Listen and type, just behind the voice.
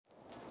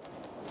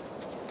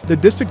the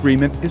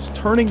disagreement is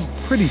turning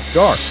pretty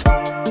dark.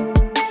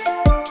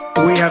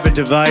 We have a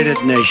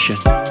divided nation.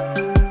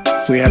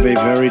 We have a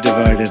very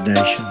divided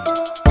nation.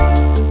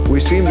 We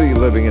seem to be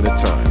living in a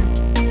time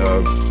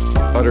of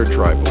utter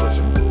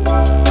tribalism.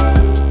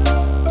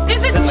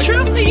 If it's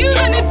true to you,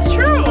 then it's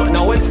true.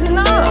 No, it's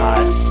not.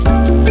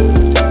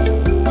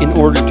 In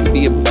order to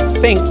be able to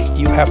think,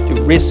 you have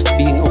to risk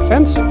being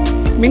offensive.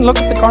 I mean, look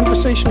at the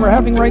conversation we're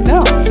having right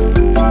now.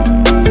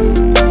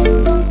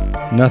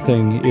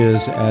 Nothing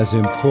is as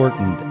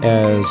important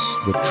as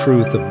the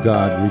truth of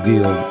God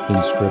revealed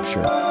in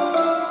Scripture.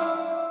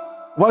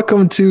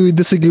 Welcome to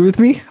Disagree With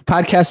Me, a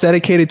podcast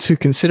dedicated to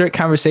considerate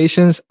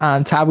conversations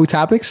on taboo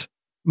topics.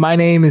 My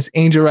name is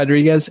Angel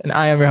Rodriguez, and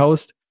I am your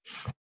host.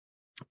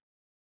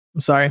 I'm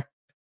sorry.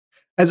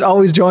 As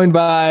always, joined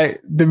by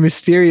the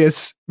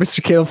mysterious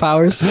Mr. Caleb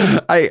Powers.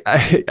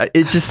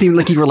 It just seemed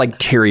like you were like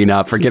tearing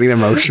up or getting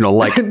emotional.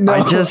 Like no.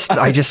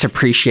 I just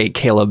appreciate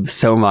Caleb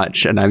so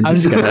much, and I'm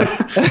just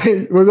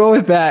gonna. We're going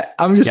with that.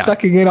 I'm just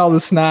sucking in all the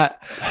snot.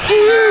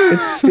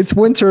 It's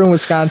winter in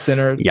Wisconsin,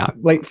 or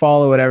late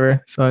fall or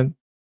whatever. So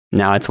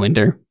now it's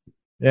winter.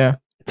 Yeah,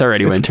 it's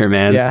already winter,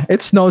 man. Yeah,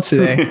 it snowed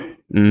today.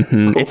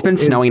 Mm-hmm. It's been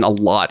snowing a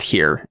lot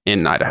here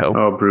in Idaho.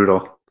 Oh,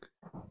 brutal!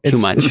 Too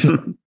much.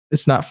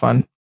 It's not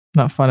fun.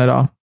 Not fun at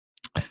all.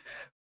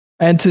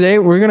 And today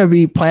we're going to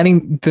be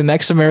planning the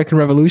next American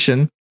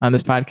Revolution on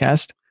this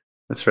podcast.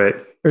 That's right.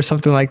 Or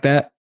something like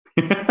that.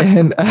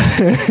 and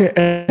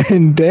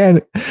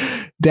Dan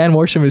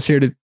Worsham is here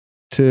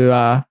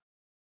to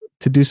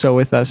do so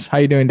with us. How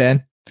you doing,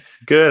 Dan?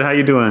 Good. How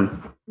you doing?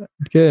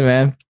 Good,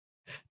 man.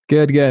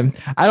 Good.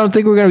 I don't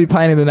think we're going to be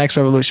planning the next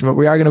revolution, but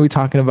we are going to be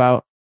talking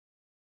about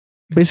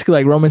basically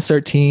like Romans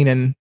 13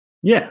 and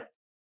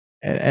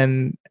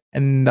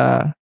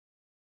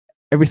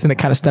everything that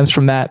kind of stems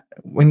from that.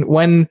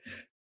 When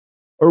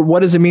or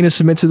what does it mean to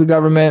submit to the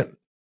government?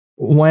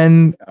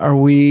 When are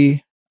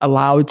we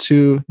allowed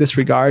to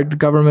disregard the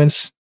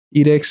government's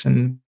edicts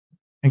and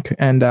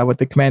what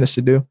they command us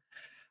to do?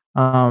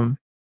 So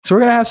we're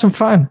gonna have some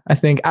fun. I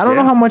think. I don't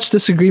know how much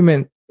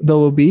disagreement there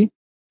will be,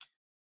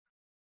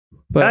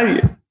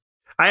 but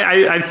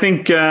I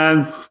think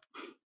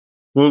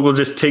we'll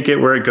just take it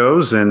where it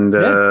goes, and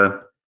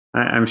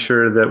I'm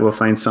sure that we'll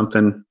find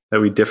something that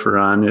we differ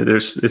on.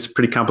 It's a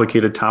pretty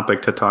complicated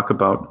topic to talk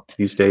about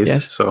these days.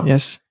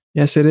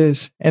 Yes, it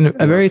is, and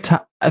a very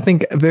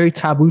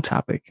taboo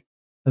topic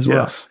as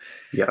well.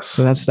 Yes.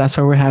 So that's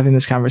why we're having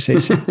this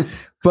conversation.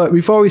 But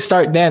before we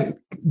start, Dan,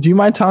 do you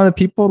mind telling the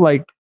people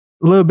like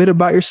a little bit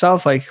about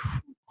yourself, like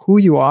who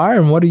you are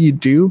and what do you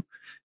do,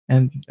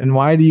 and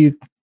why do you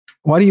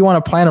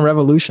want to plan a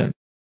revolution?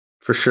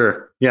 For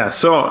sure. Yeah.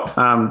 So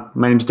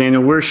my name is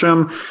Daniel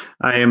Worsham.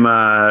 I am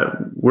a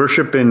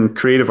worship and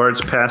creative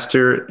arts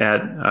pastor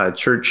at a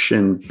church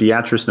in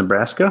Beatrice,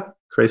 Nebraska,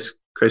 Christ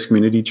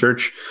Community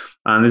Church.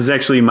 This is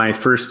actually my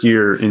first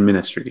year in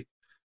ministry.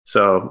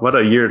 So what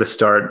a year to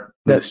start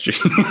ministry.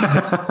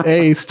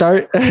 Hey,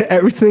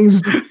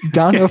 everything's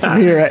downhill from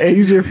here,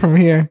 easier from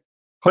here.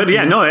 But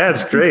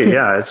that's great.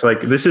 Yeah. It's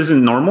like, this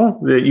isn't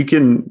normal.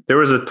 There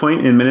was a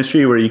point in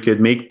ministry where you could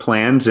make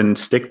plans and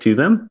stick to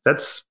them.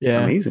 That's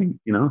amazing,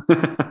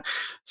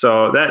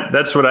 So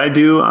that's what I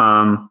do.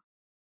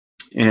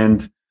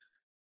 And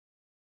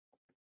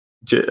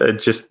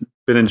just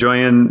been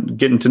enjoying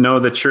getting to know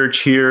the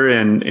church here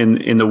and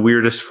in the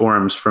weirdest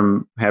forms,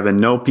 from having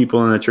no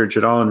people in the church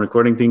at all and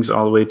recording things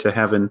all the way to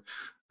having,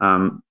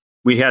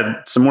 we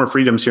had some more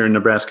freedoms here in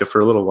Nebraska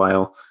for a little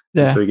while.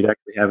 Yeah. So we could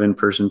actually have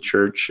in-person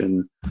church.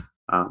 And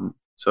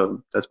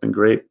so that's been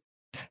great.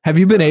 Have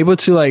you been able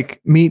to like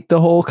meet the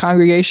whole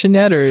congregation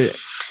yet? Or?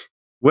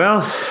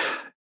 Well,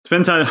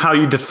 depends on how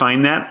you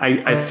define that.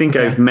 I think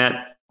I've met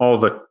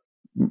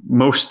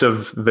most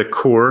of the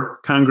core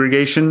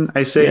congregation.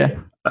 I say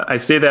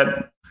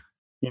that,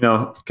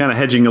 kind of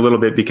hedging a little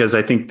bit, because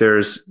I think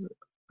there's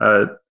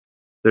a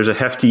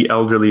hefty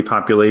elderly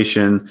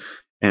population,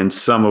 and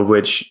some of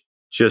which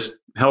just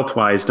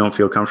health-wise don't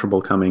feel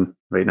comfortable coming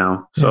right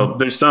now. So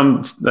there's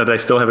some that I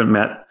still haven't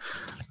met.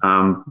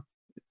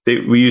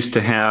 We used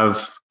to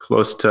have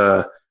close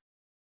to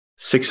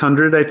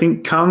 600, I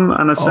think, come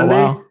on a Sunday.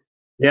 Wow.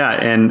 Yeah.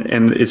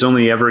 And it's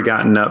only ever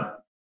gotten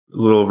up a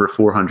little over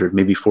 400,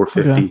 maybe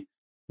 450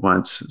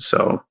 once.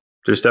 So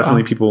there's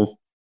definitely people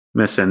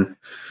missing.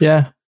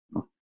 Yeah.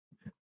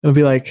 It'll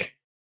be like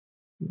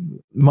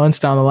months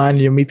down the line,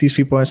 you'll meet these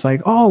people and it's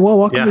like, oh, well,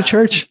 welcome to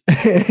church.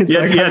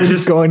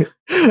 Just going.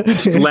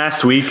 Just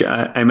last week,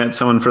 I met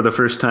someone for the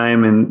first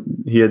time, and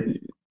he had,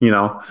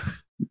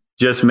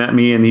 just met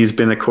me, and he's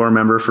been a core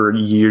member for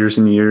years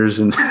and years.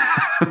 And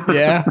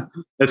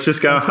that's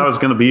just how it's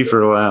going to be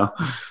for a while.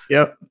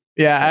 Yep.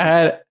 Yeah. I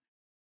had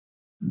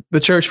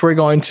the church we're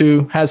going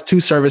to has 2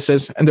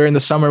 services, and during the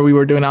summer we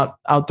were doing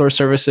outdoor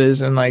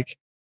services, and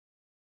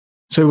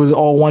so it was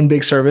all one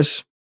big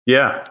service.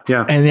 Yeah.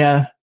 Yeah.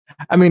 And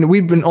I mean,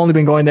 we've only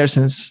been going there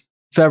since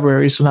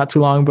February, so not too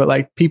long, but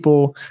like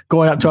people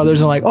going up to others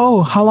and like,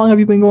 oh, how long have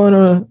you been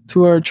going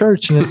to our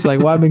church? And it's like,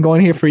 well, I've been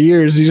going here for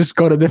years. You just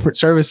go to different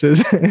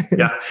services.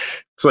 Yeah.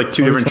 It's like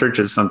two different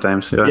churches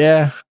sometimes.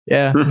 Yeah.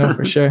 No,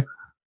 for sure.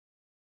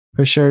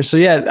 For sure. So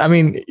yeah, I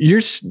mean,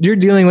 you're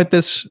dealing with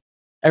this,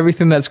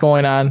 everything that's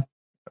going on.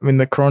 I mean,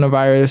 the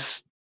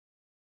coronavirus,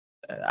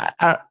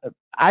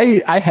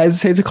 I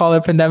hesitate to call it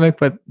a pandemic,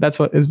 but that's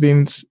what is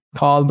being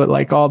called. But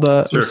like all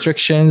the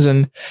restrictions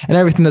and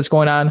everything that's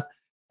going on.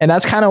 And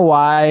that's kind of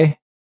why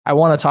I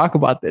want to talk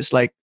about this.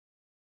 Like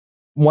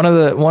one of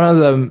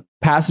the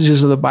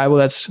passages of the Bible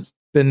that's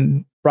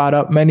been brought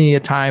up many a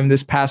time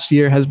this past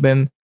year has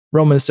been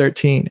Romans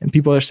 13. And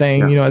people are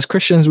saying, you know, as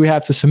Christians, we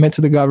have to submit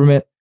to the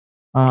government.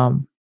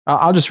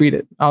 I'll just read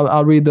it.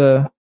 I'll read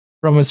the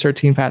Romans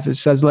 13 passage. It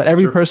says, let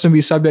every person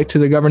be subject to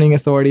the governing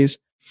authorities,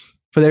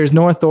 for there is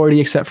no authority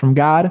except from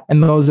God,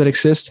 and those that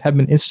exist have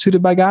been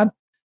instituted by God.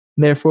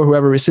 Therefore,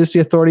 whoever resists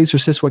the authorities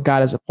resists what God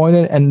has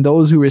appointed, and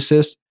those who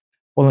resist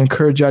will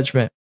incur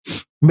judgment.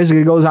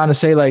 Basically, it goes on to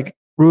say like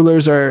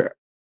rulers are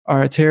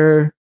a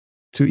terror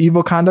to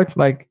evil conduct.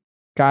 Like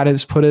God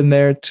is put in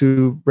there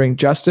to bring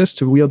justice,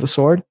 to wield the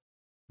sword.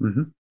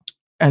 Mm-hmm.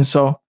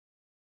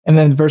 And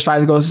then verse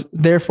 5 goes,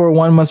 therefore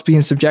one must be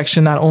in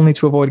subjection, not only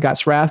to avoid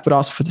God's wrath, but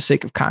also for the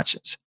sake of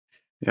conscience.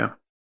 Yeah.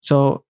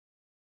 So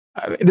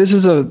this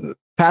is a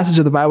passage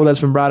of the Bible that's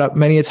been brought up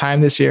many a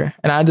time this year.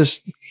 And I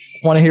just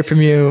want to hear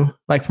from you,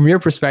 like from your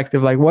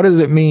perspective, like what does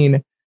it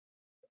mean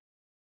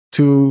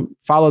to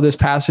follow this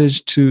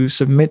passage, to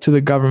submit to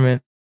the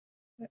government?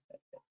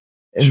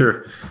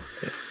 Sure.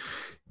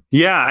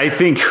 Yeah, I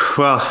think,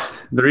 well,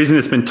 the reason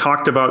it's been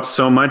talked about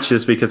so much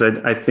is because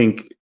I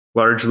think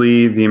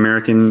largely the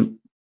American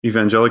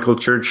evangelical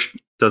church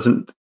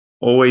doesn't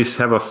always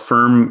have a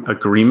firm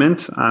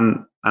agreement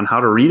on how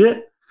to read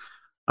it.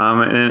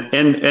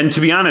 And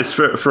to be honest,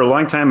 for a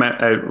long time,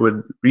 I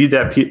would read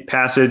that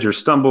passage or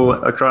stumble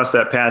across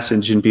that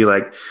passage and be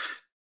like,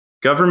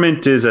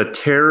 government is a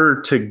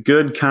terror to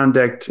good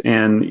conduct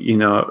and, you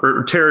know,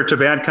 or terror to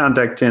bad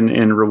conduct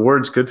and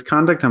rewards good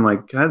conduct. I'm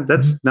like, God,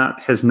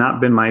 has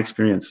not been my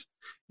experience.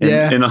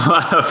 In a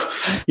lot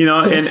of, you know,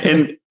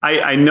 and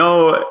I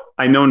know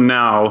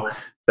now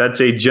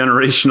that's a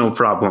generational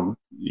problem.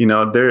 You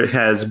know, there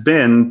has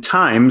been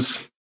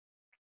times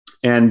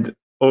and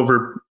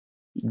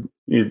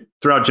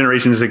throughout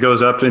generations, it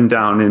goes up and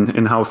down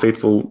in how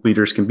faithful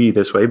leaders can be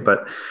this way.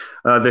 But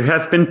there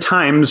have been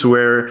times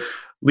where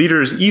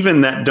leaders,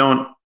 even that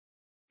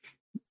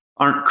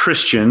aren't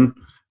Christian,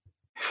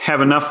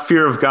 have enough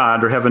fear of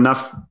God or have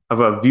enough of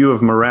a view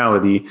of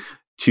morality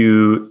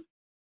to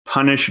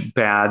punish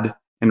bad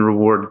and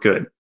reward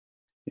good.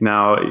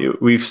 Now,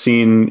 we've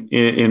seen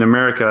in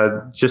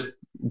America just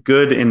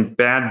good and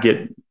bad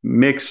get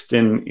mixed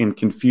and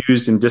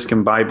confused and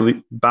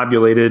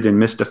discombobulated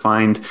and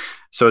misdefined.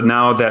 So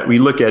now that we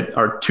look at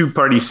our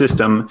two-party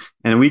system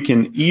and we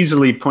can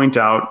easily point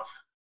out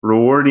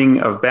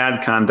rewarding of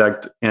bad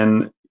conduct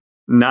and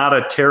not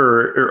a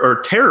terror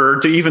or terror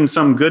to even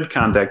some good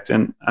conduct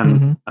and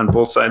on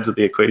both sides of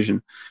the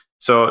equation.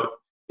 So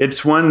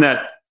it's one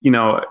that, you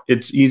know,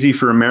 it's easy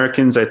for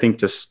Americans, I think,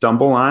 to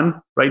stumble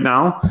on right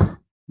now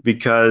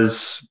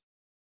because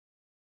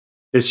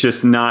it's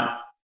just not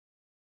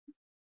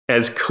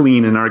as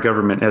clean in our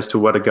government as to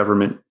what a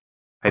government,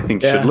 I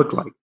think, should look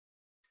like.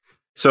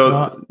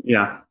 So,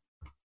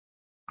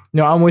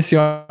 No, I'm with you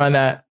on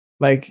that.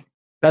 Like,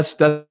 that's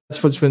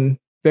what's been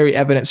very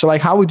evident. So,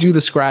 like, how would you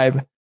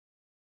describe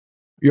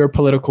your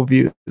political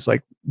views?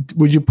 Like,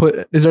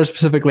 is there a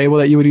specific label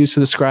that you would use to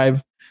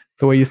describe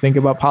the way you think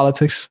about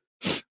politics?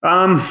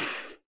 You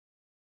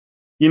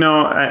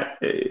know,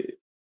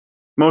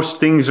 most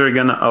things are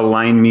going to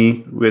align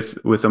me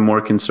with a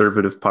more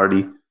conservative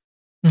party,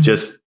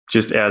 just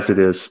as it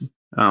is.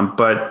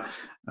 But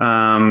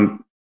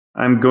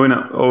I'm going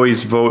to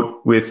always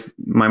vote with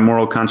my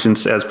moral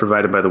conscience as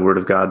provided by the Word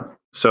of God.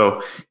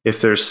 So if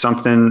there's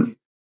something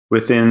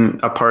within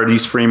a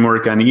party's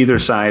framework on either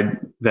side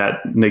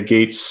that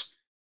negates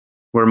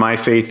where my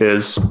faith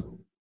is,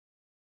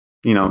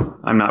 you know,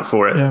 I'm not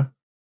for it. Yeah.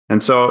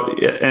 And so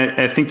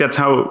I think that's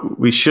how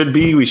we should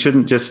be. We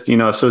shouldn't just, you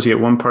know, associate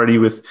one party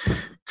with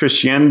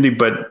Christianity,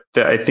 but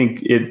I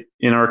think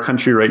in our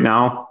country right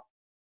now,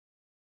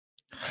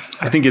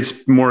 I think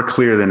it's more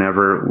clear than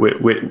ever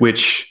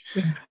which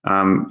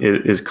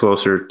is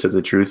closer to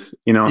the truth,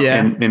 you know,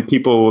 and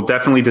people will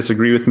definitely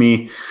disagree with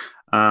me.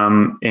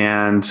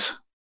 And,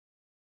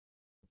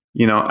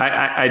 you know,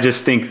 I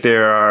just think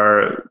there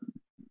are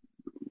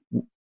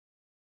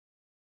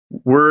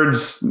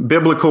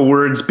biblical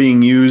words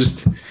being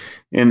used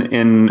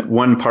in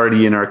one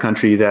party in our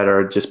country that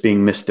are just being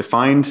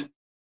misdefined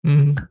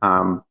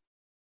and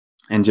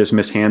just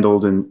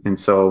mishandled. And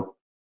so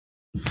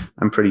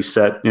I'm pretty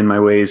set in my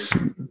ways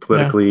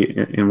politically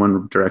in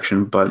one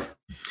direction, but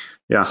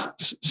yeah.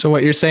 So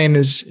what you're saying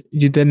is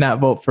you did not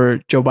vote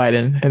for Joe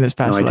Biden in this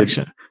past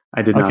election.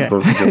 I did not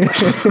vote for Joe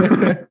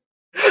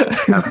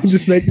Biden.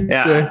 Just making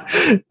sure.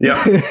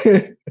 Yeah.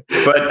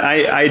 But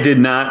I did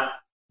not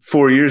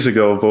 4 years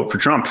ago vote for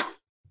Trump.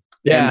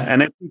 Yeah.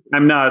 And I think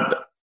I'm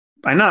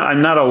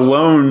not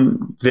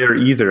alone there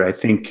either. I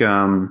think,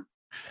 no,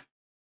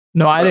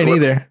 I didn't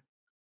either.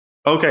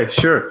 Okay,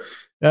 sure.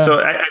 Yeah. So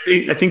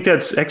I think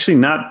that's actually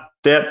not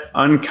that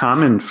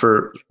uncommon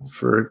for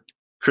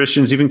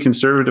Christians, even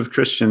conservative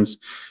Christians,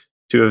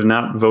 to have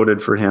not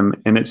voted for him,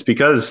 and it's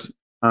because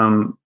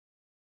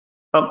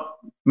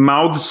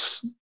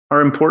mouths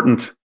are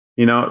important.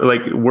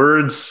 Like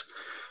words.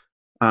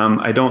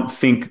 I don't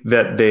think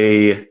that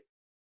they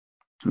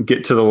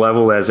get to the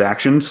level as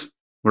actions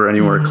or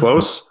anywhere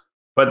close,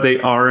 but they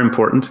are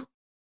important.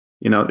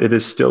 It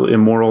is still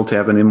immoral to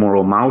have an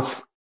immoral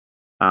mouth.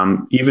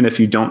 Even if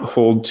you don't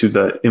hold to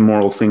the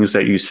immoral things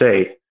that you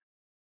say,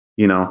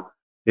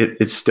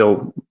 it's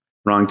still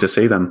wrong to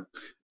say them.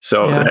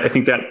 So I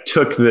think that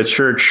took the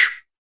church,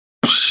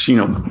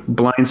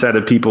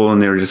 blindsided people,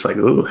 and they were just like,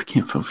 "Oh, I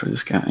can't vote for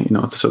this guy,"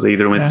 So they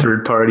either went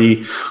third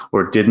party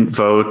or didn't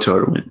vote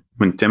or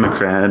went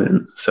Democrat,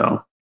 and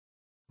so.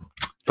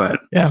 But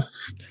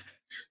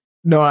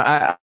no,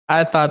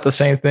 I thought the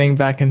same thing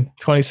back in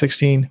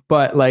 2016,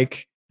 but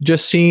like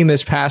just seeing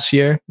this past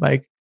year,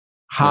 like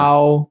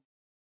how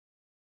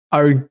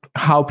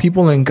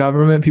people in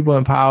government, people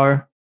in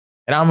power,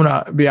 and I'm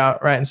gonna be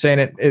outright and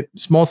saying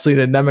it's mostly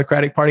the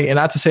Democratic Party, and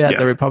not to say that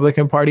the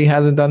Republican Party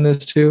hasn't done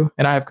this too,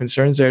 and I have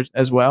concerns there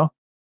as well.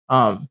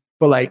 But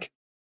like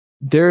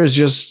there is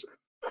just,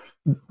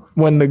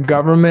 when the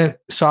government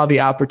saw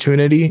the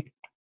opportunity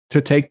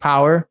to take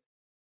power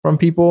from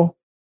people,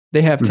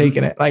 they have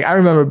taken it. Like I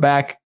remember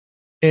back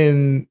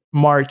in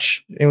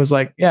March, it was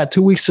like,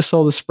 2 weeks to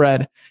sow the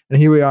spread, and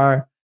here we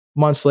are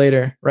months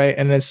later, right?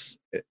 And it's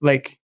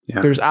like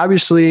there's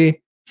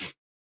obviously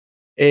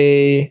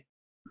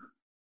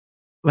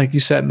like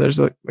you said, there's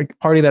a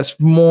party that's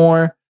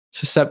more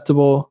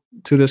susceptible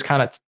to this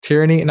kind of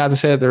tyranny. Not to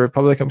say that the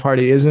Republican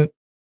Party isn't,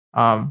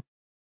 but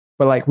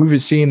like we've been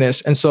seeing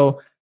this. And so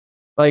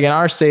like in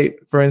our state,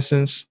 for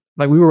instance,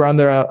 like we were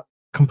under a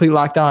complete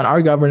lockdown.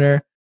 Our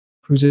governor,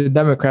 who's a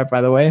Democrat,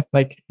 by the way,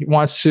 like he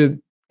wants to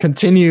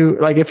continue,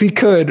 like if he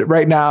could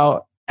right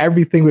now,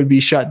 everything would be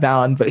shut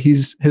down, but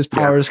his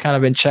power is kind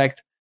of been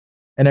checked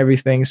and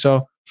everything.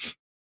 So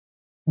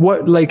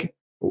what, like,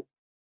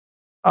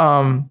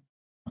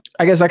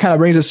 I guess that kind of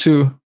brings us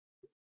to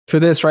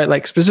this, right?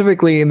 Like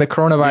specifically in the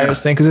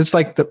coronavirus thing, because it's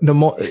like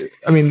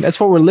that's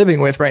what we're living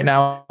with right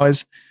now,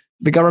 is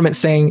the government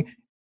saying,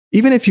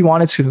 even if you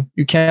wanted to,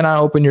 you cannot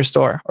open your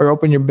store or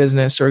open your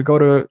business or go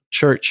to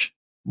church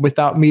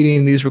without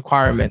meeting these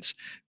requirements.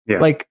 Yeah.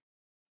 Like,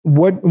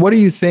 what do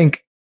you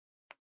think?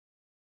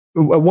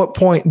 At what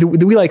point do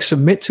we like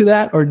submit to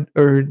that,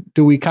 or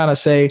do we kind of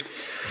say,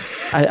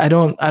 I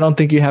don't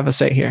think you have a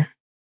say here?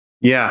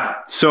 Yeah.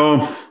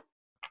 So,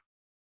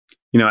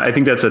 I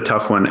think that's a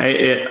tough one.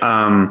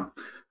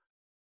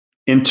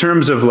 In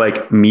terms of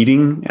like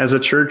meeting as a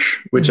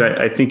church, which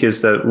I think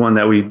is the one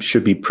that we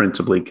should be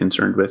principally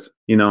concerned with,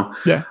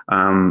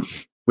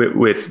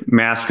 with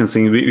masks and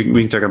things, we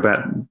can talk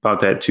about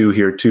that too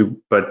here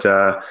too. But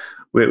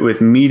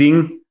with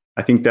meeting,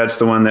 I think that's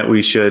the one that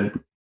we should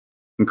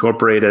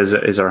incorporate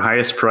as our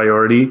highest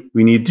priority.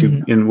 We need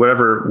to, in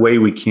whatever way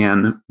we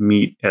can,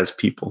 meet as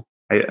people.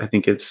 I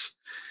think it's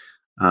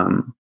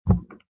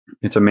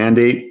a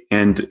mandate,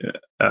 and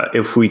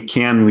if we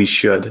can, we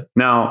should.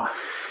 Now,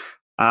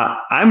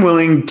 I'm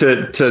willing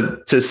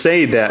to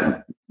say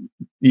that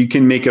you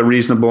can make a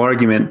reasonable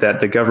argument that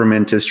the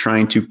government is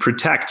trying to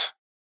protect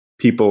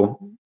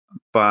people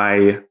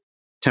by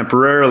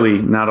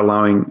temporarily not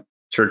allowing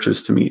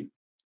churches to meet.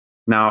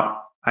 Now,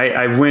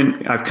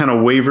 I've kind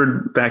of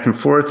wavered back and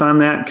forth on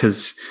that,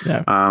 because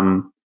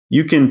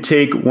you can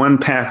take one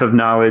path of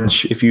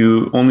knowledge if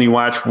you only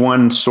watch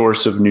one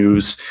source of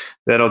news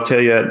that'll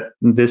tell you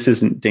this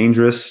isn't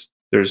dangerous.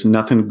 There's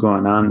nothing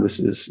going on.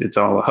 It's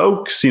all a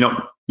hoax.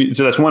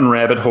 So that's one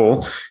rabbit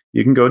hole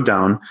you can go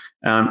down.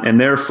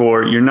 And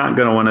therefore, you're not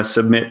going to want to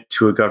submit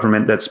to a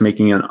government that's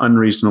making an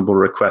unreasonable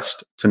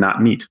request to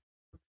not meet.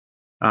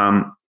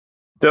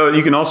 Though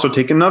you can also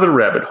take another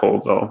rabbit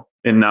hole, though,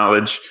 in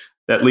knowledge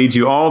that leads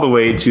you all the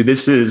way to,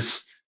 this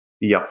is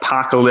the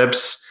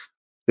apocalypse.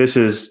 This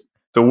is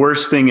the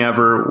worst thing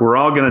ever. We're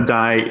all going to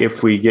die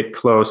if we get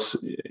close,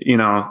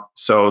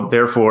 so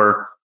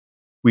therefore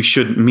we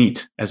shouldn't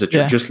meet as a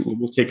church. Just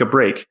we'll take a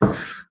break.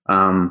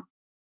 I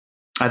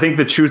think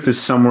the truth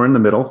is somewhere in the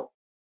middle.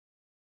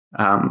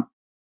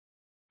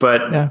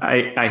 But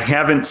I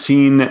haven't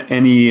seen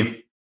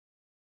any,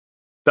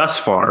 thus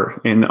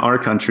far in our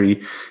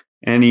country,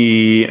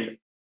 any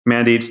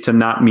mandates to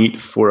not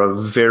meet for a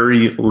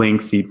very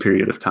lengthy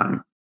period of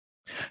time.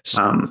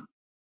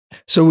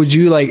 So would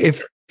you, like,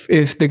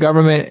 if the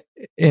government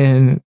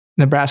in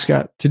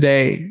Nebraska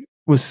today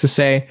was to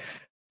say,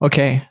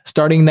 okay,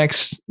 starting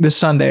this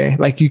Sunday,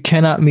 like, you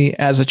cannot meet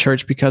as a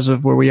church because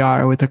of where we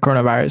are with the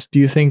coronavirus, do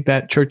you think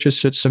that churches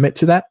should submit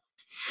to that?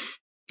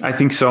 I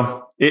think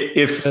so.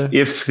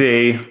 If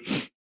they,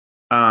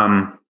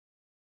 now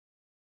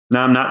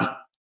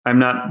I'm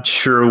not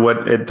sure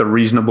what the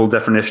reasonable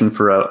definition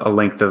for a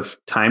length of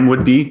time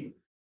would be.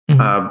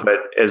 But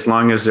as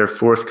long as they're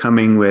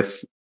forthcoming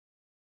with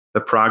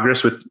the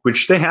progress with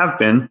which they have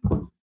been,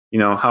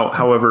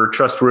 however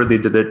trustworthy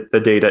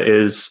the data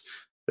is,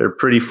 they're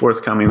pretty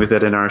forthcoming with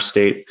it in our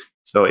state.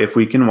 So if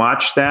we can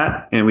watch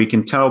that and we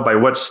can tell by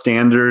what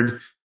standard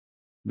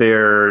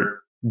they're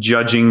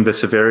judging the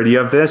severity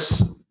of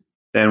this,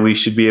 then we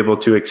should be able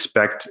to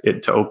expect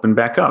it to open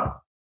back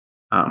up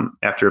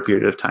after a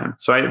period of time.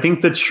 So I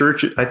think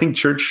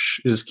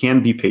churches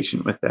can be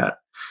patient with that.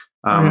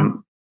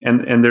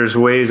 And there's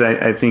ways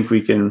I think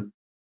we can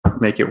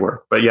make it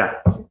work. But yeah.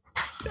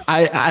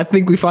 I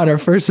think we found our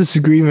first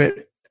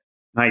disagreement.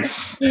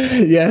 Nice.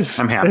 Yes.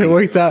 I'm happy. It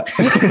worked out.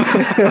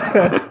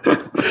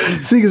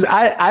 See, because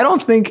I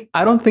don't think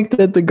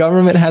that the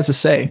government has a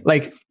say.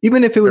 Like,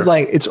 even if it was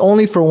like, it's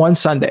only for one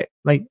Sunday,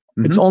 like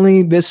it's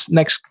only this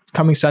next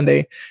coming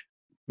Sunday,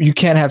 you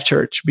can't have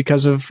church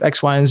because of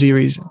X, Y, and Z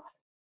reason.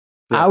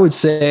 I would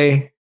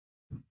say,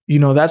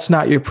 that's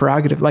not your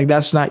prerogative. Like,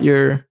 that's not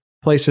your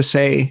place to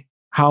say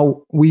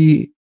how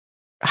many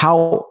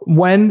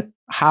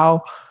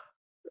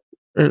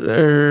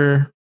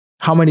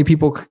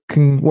people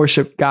can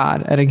worship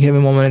God at a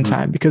given moment in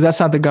time, because that's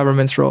not the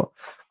government's role.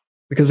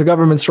 Because the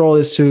government's role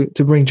is to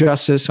bring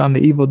justice on the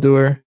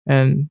evildoer,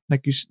 and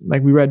like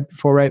we read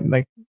before, right?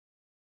 Like,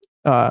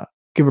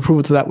 give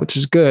approval to that which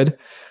is good.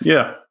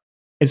 Yeah,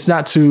 it's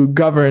not to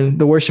govern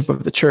the worship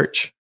of the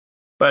church.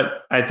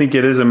 But I think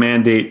it is a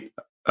mandate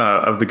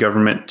of the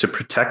government to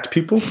protect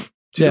people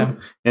too. Yeah.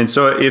 And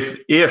so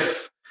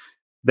if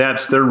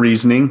that's their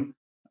reasoning,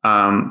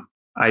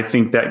 I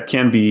think that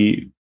can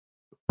be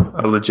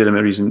a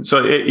legitimate reason.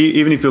 So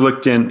even if you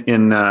looked in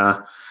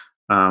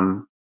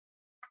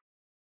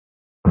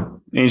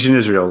ancient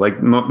Israel,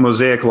 like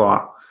Mosaic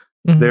law,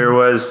 there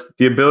was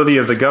the ability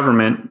of the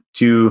government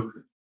to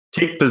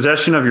take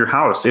possession of your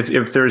house.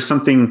 If there's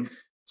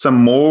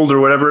some mold or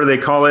whatever they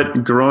call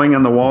it growing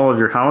on the wall of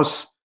your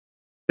house,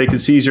 they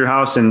could seize your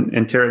house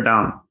and tear it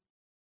down.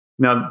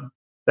 Now,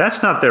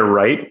 that's not their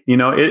right.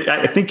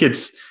 I think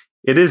it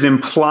is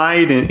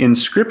implied in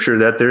scripture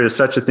that there is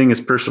such a thing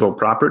as personal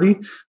property.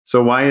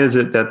 So why is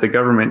it that the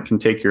government can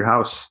take your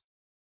house?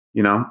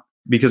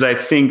 Because I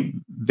think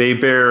they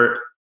bear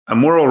a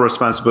moral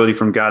responsibility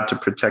from God to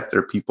protect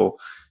their people.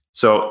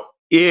 So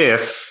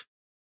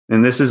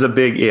and this is a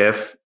big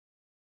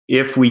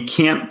if we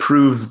can't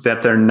prove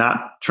that they're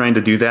not trying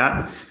to do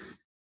that,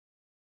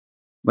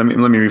 let me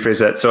rephrase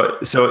that.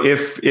 So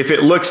if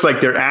it looks like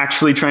they're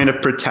actually trying to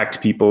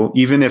protect people,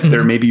 even if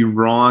they're maybe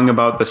wrong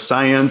about the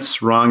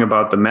science, wrong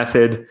about the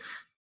method,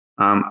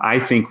 I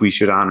think we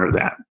should honor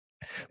that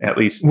at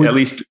least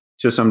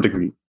to some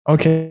degree.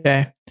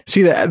 Okay.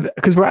 See that,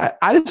 because where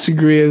I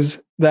disagree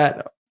is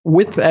that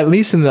with, at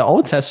least in the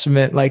Old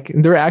Testament, like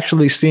they're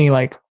actually seeing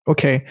like,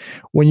 okay,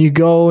 when you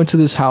go into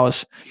this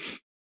house,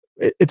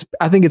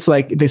 I think it's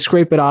like they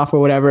scrape it off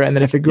or whatever. And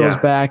then if it grows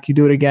back, you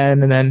do it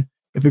again. And then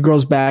if it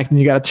grows back, then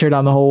you got to tear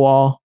down the whole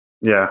wall.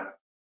 Yeah.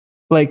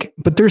 Like,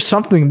 but there's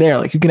something there.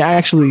 Like, you can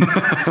actually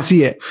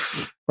see it,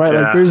 right?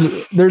 Yeah.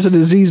 Like there's a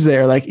disease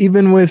there. Like,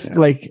 even with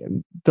like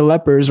the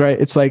lepers, right?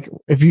 It's like,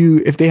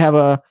 if they have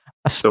a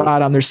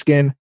spot on their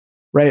skin,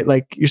 right?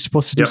 Like, you're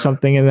supposed to do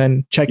something and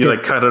then check it. You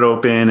like cut it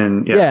open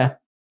and you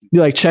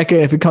like check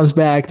it. If it comes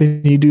back,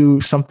 then you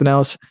do something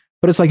else.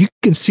 But it's like, you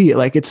can see it,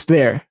 like it's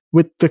there.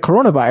 With the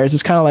coronavirus,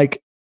 it's kind of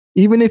like,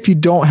 even if you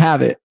don't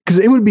have it, because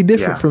it would be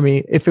different for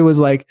me if it was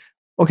like,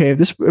 okay,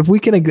 if we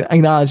can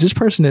acknowledge this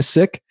person is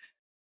sick,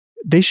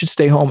 they should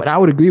stay home. And I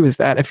would agree with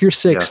that. If you're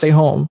sick, stay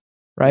home.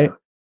 Right. Yeah.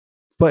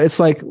 But it's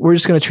like, we're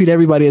just going to treat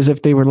everybody as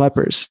if they were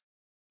lepers.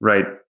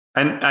 Right.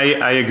 And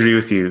I agree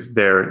with you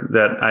there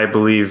that I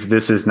believe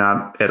this is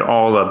not at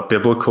all a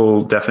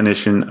biblical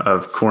definition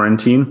of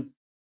quarantine.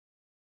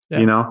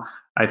 Yeah.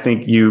 I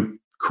think you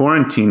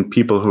quarantine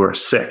people who are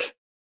sick.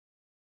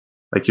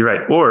 Like, you're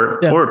right.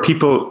 Or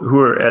people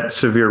who are at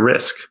severe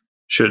risk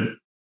should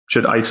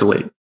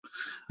isolate.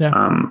 Yeah.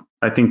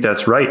 I think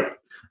that's right.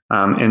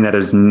 And that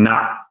is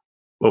not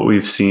what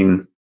we've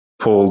seen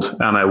pulled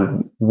on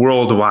a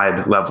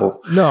worldwide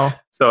level. No.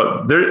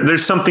 So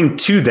there's something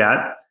to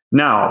that.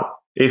 Now,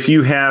 if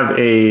you have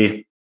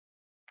a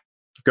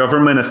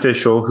government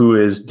official who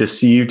is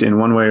deceived in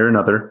one way or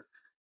another,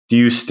 do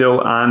you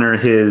still honor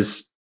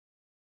his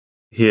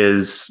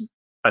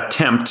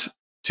attempt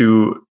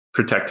to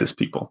protect his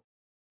people?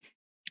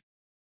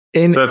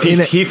 So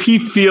if he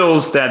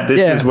feels that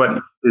this is what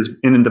is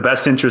in the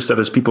best interest of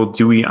his people,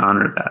 do we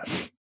honor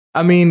that?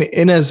 I mean,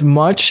 in as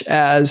much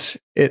as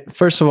it,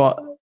 first of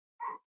all,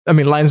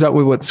 lines up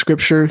with what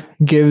scripture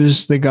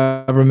gives the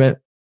government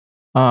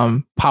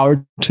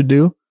power to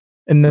do.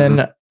 And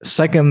then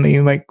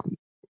secondly, like,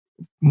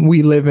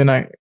 we live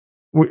in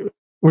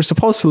we're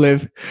supposed to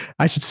live,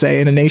 I should say,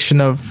 in a nation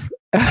of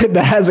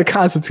that has a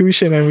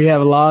constitution, and we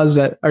have laws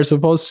that are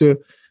supposed to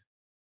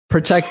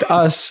protect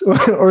us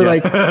or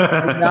like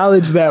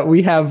acknowledge that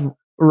we have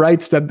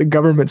rights that the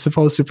government's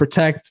supposed to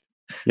protect.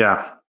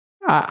 Yeah.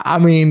 I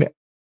mean,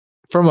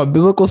 from a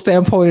biblical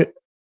standpoint,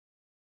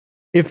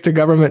 if the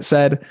government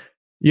said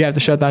you have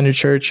to shut down your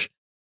church,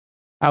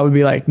 I would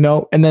be like,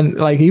 no. And then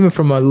like, even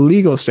from a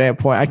legal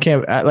standpoint, I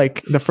can't,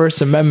 like the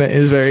First Amendment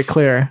is very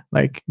clear.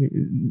 Like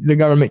the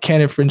government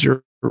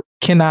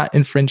cannot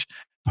infringe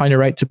upon your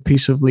right to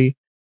peaceably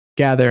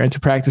gather and to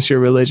practice your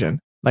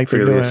religion. Like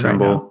freely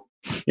assemble.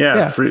 Right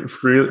yeah.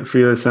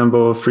 Freely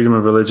assemble, freedom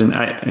of religion.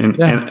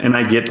 And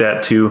I get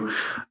that too.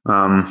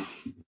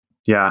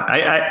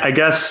 I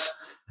guess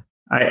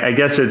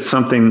it's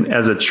something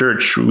as a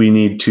church we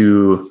need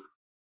to,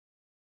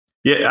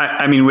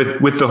 I mean,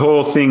 with the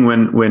whole thing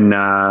when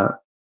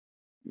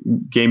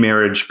gay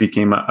marriage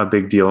became a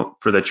big deal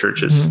for the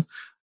churches,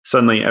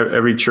 suddenly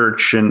every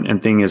church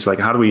and thing is like,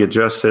 how do we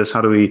address this?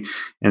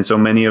 And so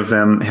many of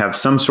them have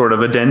some sort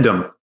of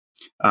addendum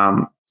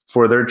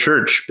for their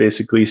church,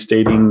 basically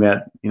stating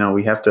that,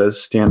 we have to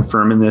stand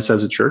firm in this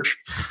as a church.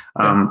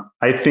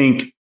 I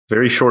think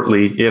very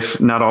shortly, if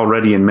not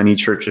already in many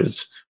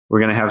churches, we're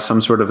going to have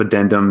some sort of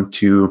addendum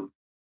to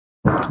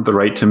the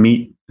right to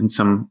meet in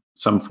some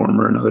form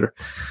or another.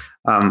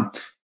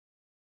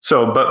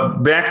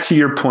 But back to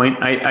your point,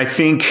 I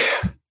think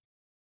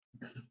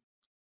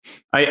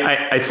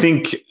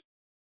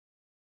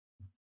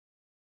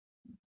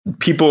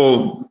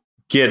people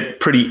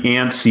get pretty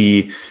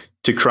antsy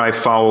to cry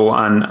foul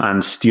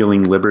on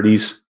stealing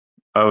liberties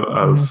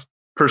of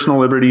personal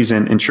liberties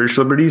and church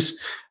liberties.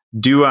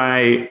 Do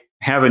I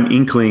have an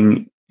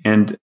inkling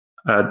and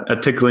a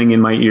tickling in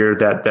my ear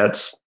that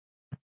that's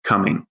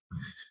coming?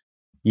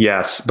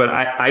 Yes, but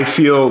I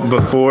feel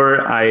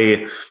before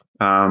I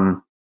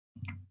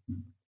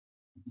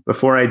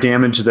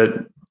damage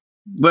that,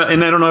 well,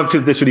 and I don't know if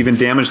this would even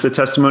damage the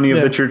testimony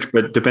of the church,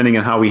 but depending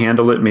on how we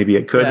handle it, maybe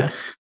it could.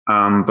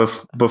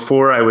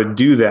 Before I would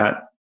do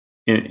that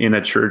in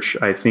a church,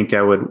 I think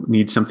I would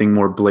need something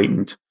more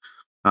blatant.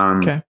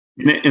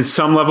 In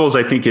some levels,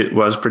 I think it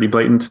was pretty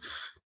blatant.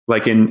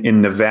 Like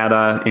in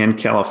Nevada and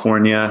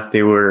California,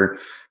 they were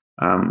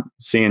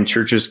saying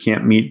churches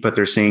can't meet, but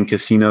they're saying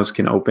casinos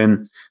can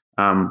open.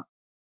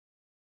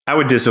 I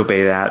would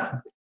disobey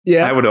that.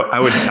 Yeah, I would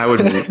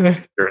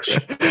church.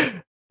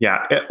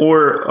 Yeah,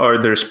 or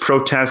there's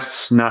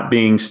protests not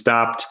being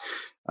stopped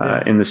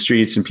in the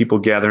streets and people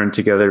gathering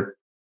together.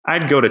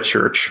 I'd go to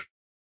church.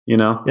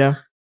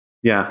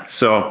 Yeah.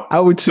 So I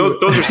would too.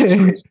 Those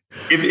are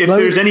if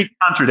there's any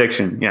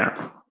contradiction. Yeah.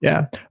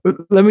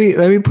 Let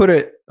me put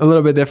it a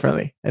little bit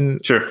differently, and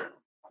sure,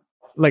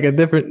 like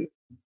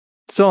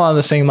still on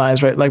the same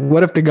lines, right? Like,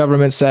 what if the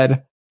government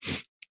said,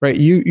 right,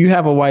 you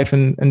have a wife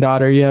and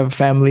daughter, you have a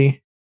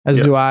family,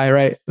 as do I,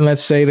 right? And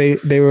let's say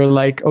they were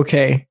like,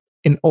 okay,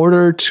 in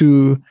order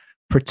to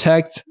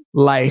protect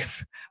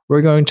life,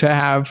 we're going to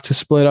have to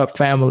split up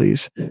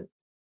families.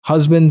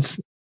 Husbands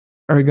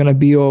are going to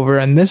be over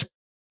in this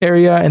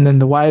area, and then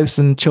the wives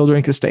and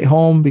children can stay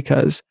home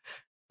because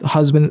the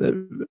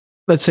husband,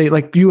 let's say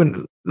like you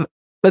and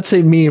let's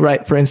say me,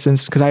 right? For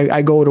instance, because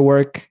I go to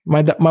work,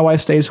 my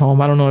wife stays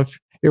home. I don't know if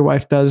your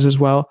wife does as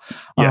well.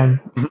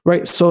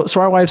 Right. So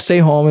our wives stay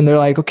home, and they're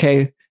like,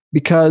 okay,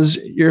 because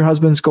your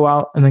husbands go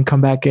out and then come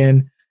back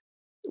in,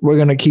 we're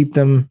going to keep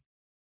them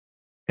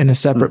in a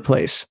separate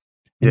place.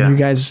 And you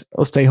guys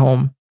will stay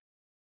home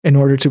in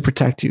order to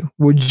protect you.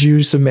 Would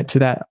you submit to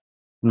that?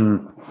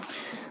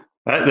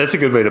 That's a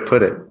good way to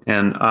put it.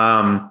 And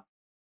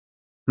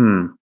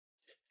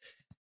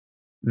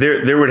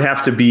there would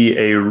have to be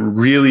a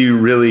really,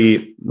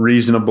 really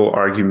reasonable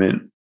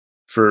argument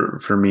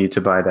for me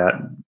to buy that.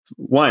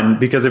 One,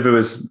 because if it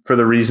was for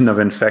the reason of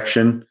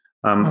infection,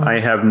 I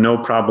have no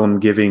problem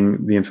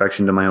giving the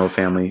infection to my whole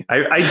family.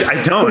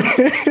 I don't.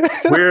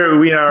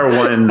 We are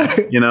one,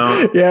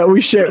 Yeah,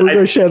 we're going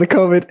to share the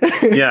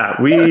COVID.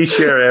 Yeah, we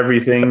share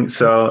everything,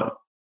 so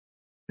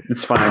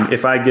it's fine.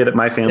 If I get it,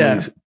 my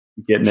family's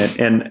getting it.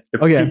 And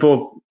if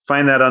people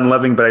find that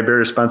unloving, but I bear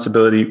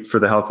responsibility for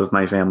the health of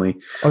my family,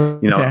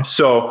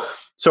 So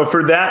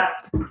for that,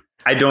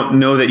 I don't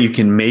know that you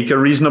can make a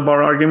reasonable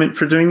argument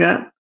for doing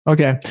that.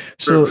 Okay.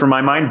 So for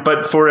my mind,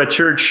 but for a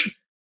church,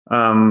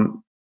 you're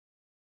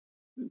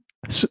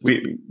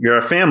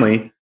a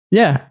family.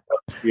 Yeah.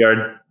 We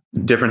are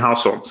different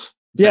households.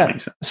 Yeah.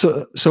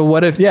 So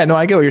what if,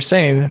 I get what you're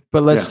saying,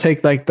 but let's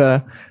take like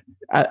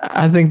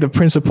I think the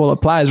principle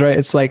applies, right?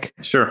 It's like,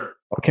 sure.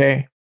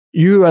 Okay.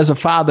 You as a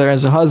father,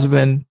 as a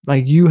husband,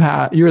 like you're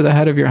the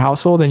head of your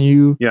household,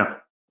 and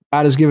God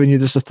has given you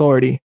this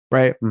authority,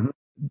 right? Mm-hmm.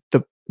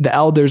 The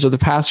elders or the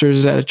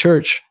pastors at a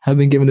church have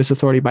been given this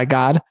authority by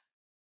God.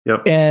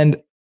 Yep.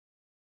 And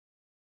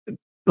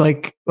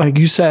like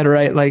you said,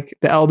 right? Like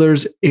the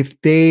elders,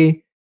 if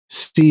they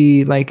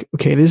see like,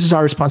 okay, this is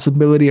our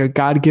responsibility, our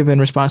God-given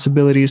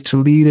responsibility is to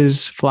lead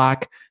his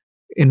flock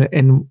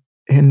in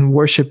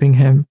worshiping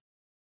him.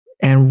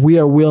 And we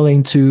are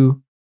willing to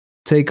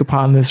take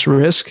upon this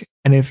risk.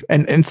 And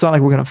it's not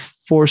like we're going to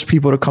force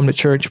people to come to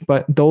church,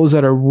 but those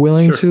that are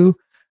willing to,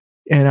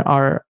 and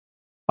are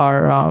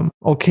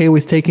okay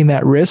with taking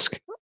that risk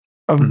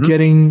of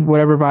getting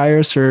whatever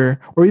virus or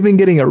even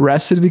getting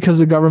arrested because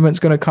the government's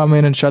going to come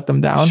in and shut them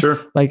down. Sure.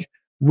 Like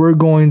we're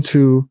going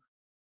to,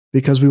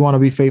 because we want to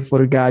be faithful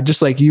to God,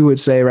 just like you would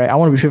say, right? I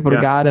want to be faithful to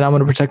God, and I'm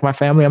going to protect my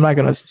family. I'm not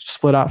going to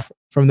split off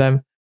from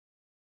them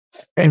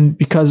and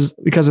because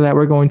of that,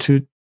 we're going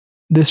to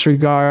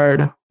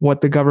disregard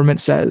what the government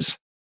says,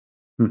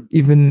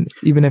 even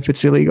if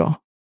it's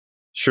illegal.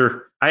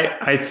 Sure.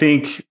 I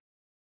think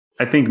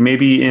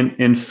maybe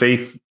in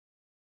faith,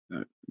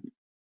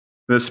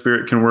 the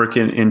Spirit can work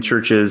in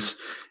churches,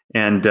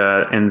 and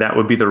that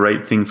would be the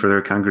right thing for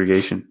their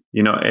congregation.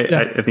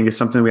 I think it's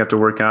something we have to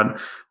work out.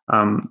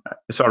 I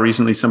saw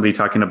recently somebody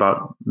talking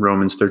about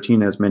Romans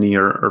 13, as many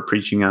are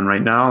preaching on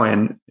right now,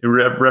 and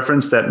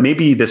referenced that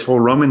maybe this whole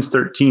Romans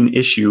 13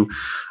 issue,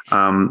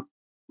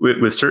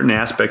 with certain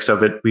aspects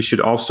of it, we should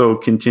also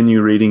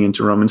continue reading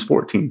into Romans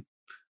 14,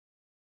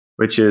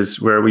 which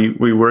is where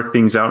we work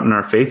things out in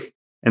our faith.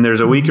 And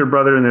there's a weaker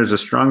brother and there's a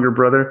stronger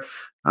brother,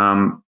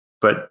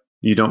 but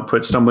you don't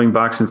put stumbling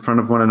blocks in front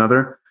of one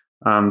another.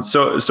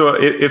 So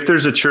if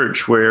there's a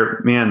church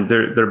where, man,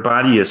 their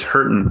body is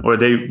hurting, or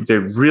they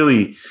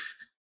really,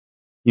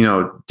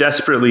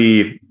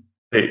 desperately,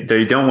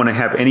 they don't want to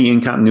have any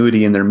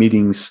incontinuity in their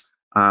meetings,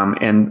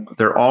 and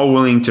they're all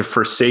willing to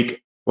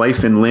forsake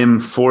life and limb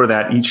for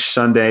that each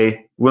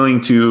Sunday,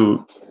 willing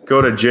to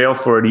go to jail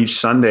for it each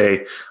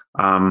Sunday,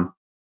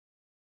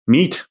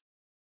 meet,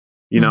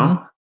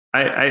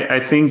 I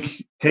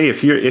think, hey,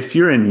 if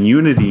you're in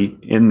unity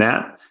in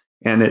that,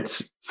 and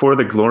it's for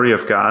the glory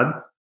of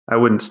God, I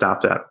wouldn't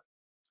stop that.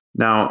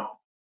 Now,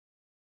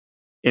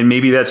 and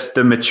maybe that's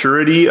the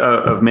maturity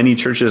of many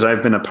churches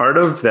I've been a part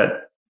of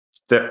that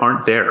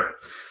aren't there.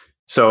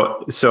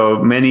 So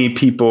many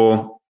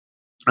people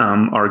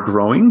are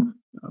growing.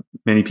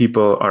 Many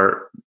people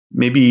are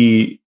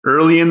maybe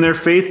early in their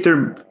faith.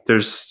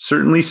 There's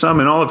certainly some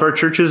in all of our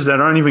churches that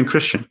aren't even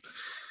Christian.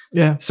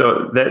 Yeah.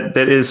 So that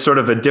is sort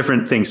of a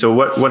different thing. So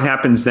what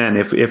happens then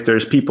if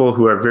there's people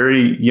who are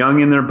very young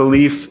in their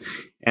belief,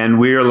 and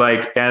we're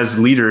like, as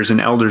leaders and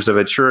elders of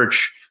a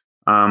church,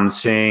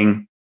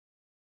 saying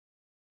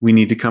we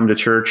need to come to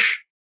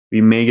church, we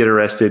may get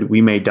arrested,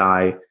 we may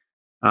die.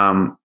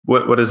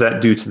 What does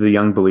that do to the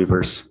young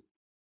believers?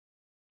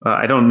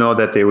 I don't know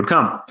that they would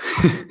come,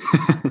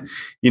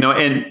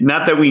 and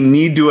not that we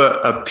need to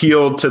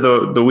appeal to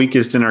the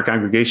weakest in our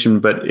congregation,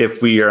 but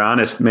if we are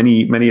honest,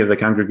 many of the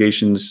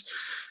congregations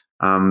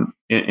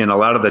in a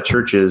lot of the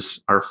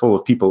churches are full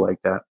of people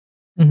like that.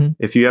 Mm-hmm.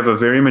 If you have a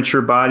very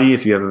mature body,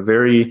 if you have a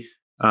very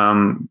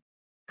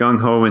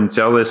gung-ho and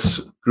zealous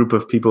group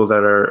of people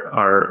that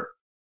are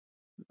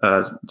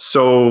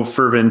so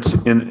fervent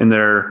in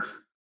their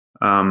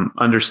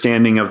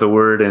understanding of the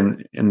word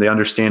and the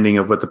understanding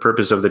of what the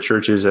purpose of the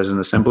church is as an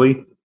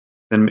assembly,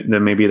 then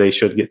maybe they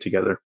should get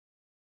together.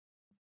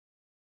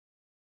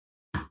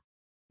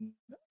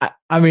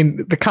 I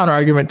mean, the counter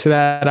argument to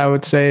that, I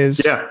would say,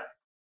 is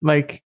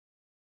what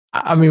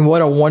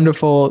a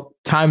wonderful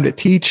time to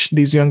teach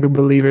these younger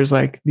believers.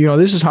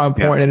 This is how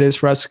important it is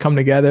for us to come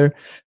together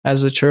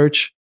as a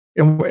church.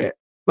 And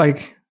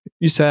like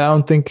you said, I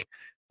think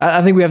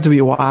we have to be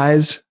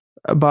wise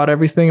about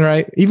everything,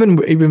 right?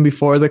 Even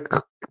before the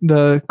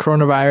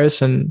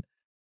coronavirus, and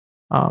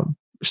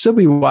still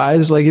be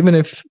wise. Like, even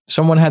if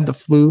someone had the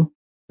flu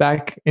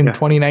back in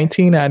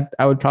 2019,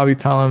 I would probably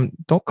tell them,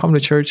 don't come to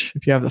church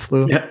if you have the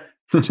flu,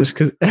 just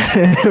because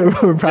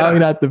we're probably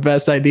not the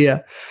best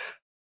idea.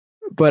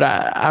 But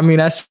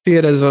I see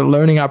it as a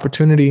learning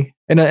opportunity,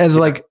 and as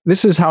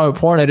this is how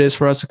important it is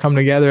for us to come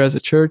together as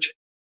a church.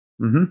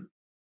 Mm-hmm.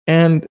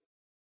 And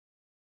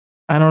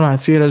I don't know, I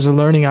see it as a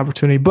learning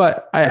opportunity,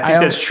 but I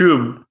think that's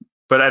true.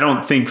 But I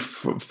don't think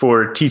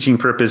for teaching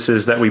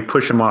purposes that we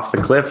push them off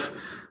the cliff.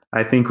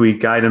 I think we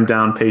guide them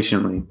down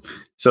patiently.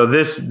 So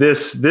this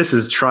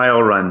is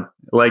trial run.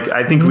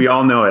 I think we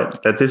all know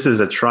it, that this is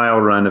a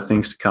trial run of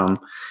things to come.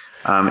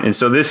 And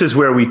so this is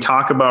where we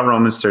talk about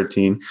Romans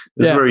 13.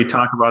 This is where we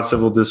talk about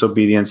civil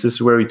disobedience. This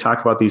is where we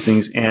talk about these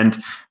things.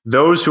 And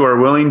those who are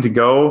willing to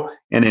go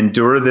and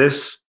endure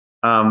this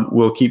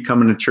will keep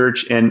coming to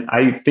church. And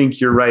I think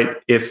you're right.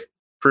 If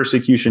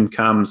persecution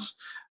comes,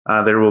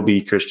 there will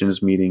be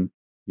Christians meeting,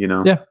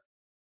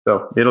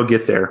 so it'll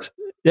get there.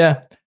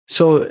 Yeah.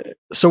 So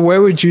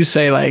where would you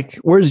say,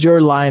 where's your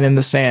line in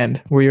the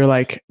sand where you're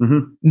like,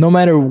 no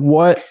matter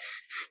what,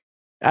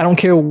 I don't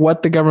care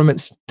what the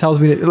government tells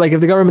me to,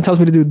 if the government tells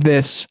me to do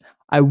this,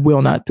 I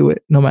will not do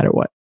it no matter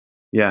what.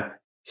 Yeah.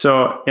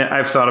 So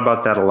I've thought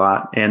about that a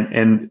lot.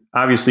 And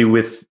obviously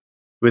with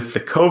the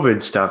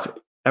COVID stuff,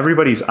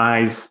 everybody's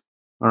eyes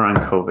are on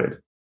COVID.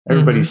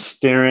 Everybody's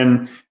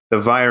staring the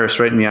virus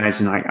right in the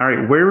eyes and all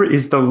right, where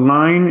is the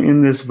line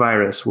in this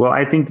virus? Well,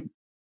 I think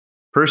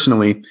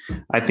personally,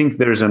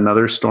 there's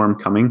another storm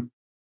coming.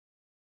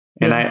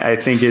 And I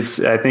think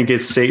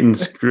it's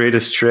Satan's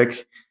greatest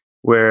trick,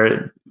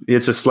 where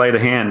it's a sleight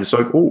of hand. It's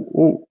like,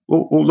 oh,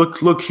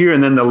 look here.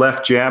 And then the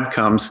left jab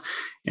comes,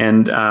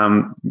 and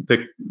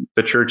the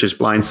church is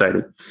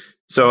blindsided.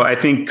 So I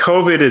think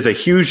COVID is a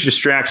huge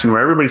distraction, where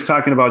everybody's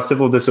talking about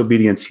civil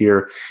disobedience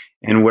here,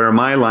 and where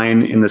my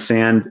line in the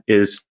sand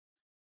is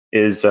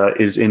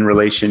in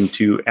relation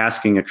to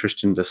asking a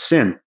Christian to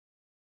sin.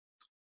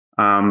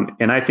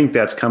 And I think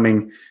that's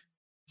coming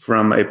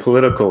from a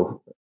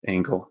political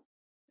angle,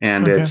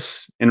 and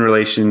it's in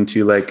relation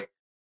to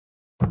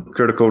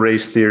critical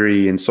race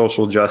theory and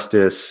social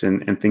justice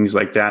and things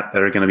like that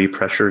are going to be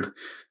pressured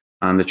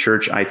on the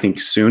church, I think,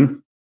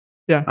 soon.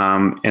 Yeah.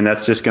 And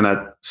that's just going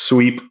to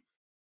sweep,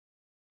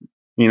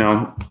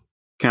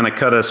 kind of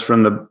cut us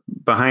from the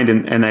behind.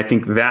 And I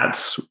think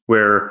that's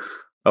where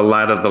a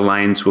lot of the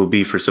lines will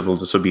be for civil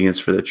disobedience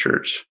for the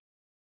church.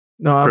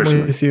 No, I'm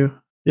with you.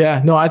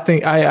 Yeah, no, I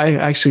think I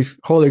actually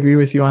wholly agree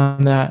with you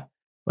on that.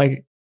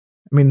 Like,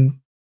 I mean,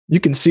 you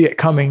can see it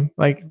coming.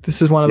 Like,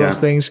 this is one of those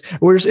things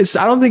where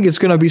I don't think it's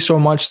going to be so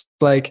much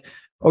like,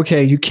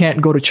 okay, you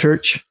can't go to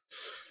church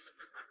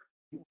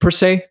per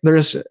se.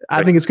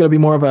 I think it's going to be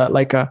more of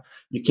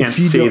you can't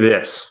say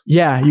this.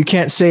 Yeah. You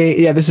can't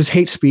say, this is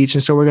hate speech.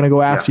 And so we're going to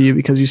go after you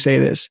because you say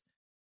this.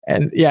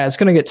 And it's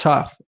going to get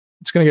tough.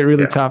 It's going to get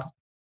really tough.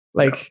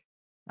 Like,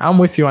 I'm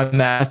with you on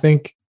that. I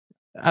think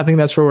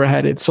that's where we're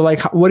headed. So like,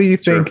 what do you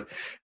think?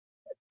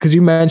 Because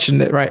you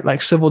mentioned it, right?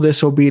 Like civil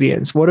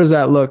disobedience. What does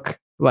that look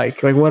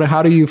like? Like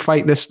how do you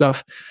fight this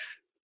stuff?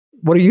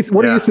 What are you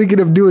thinking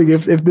of doing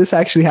if this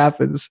actually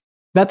happens?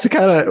 That's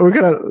we're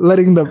kind of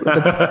letting the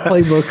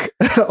playbook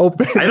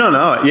open. I don't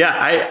know.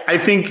 Yeah. I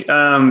think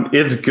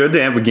it's good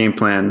to have a game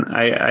plan.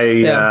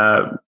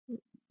 I've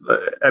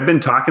been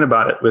talking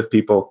about it with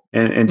people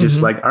and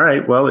just like, all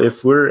right, well,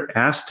 if we're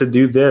asked to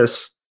do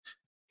this,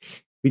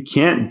 we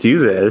can't do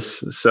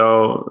this.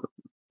 So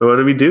what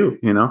do we do?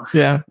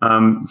 Yeah.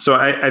 So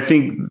I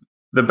think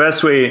the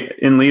best way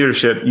in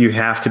leadership, you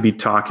have to be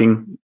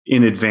talking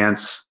in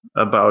advance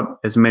about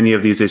as many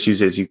of these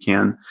issues as you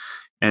can,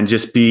 and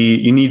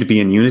you need to be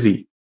in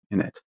unity in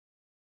it.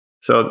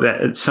 So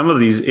that some of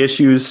these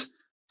issues,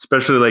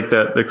 especially like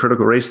the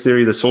critical race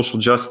theory, the social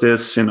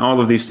justice, and all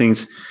of these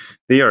things,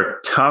 they are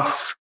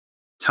tough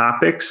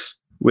topics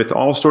with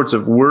all sorts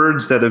of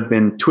words that have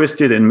been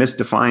twisted and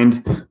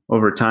misdefined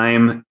over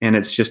time. And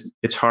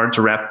it's hard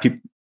to wrap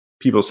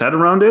people's head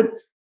around it.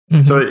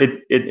 Mm-hmm. So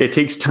it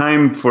takes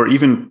time for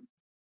even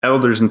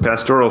elders and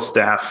pastoral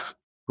staff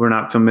who are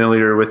not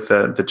familiar with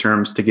the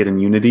terms to get in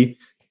unity.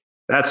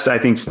 That's, I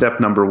think, step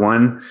number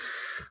one.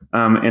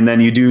 And then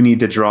you do need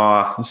to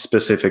draw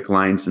specific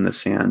lines in the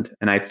sand.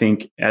 And I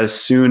think as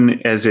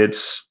soon as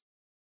it's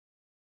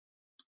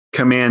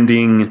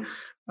commanding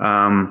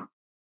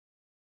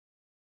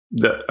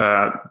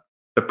the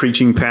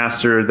preaching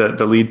pastor,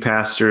 the lead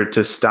pastor,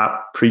 to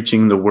stop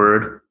preaching the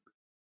word.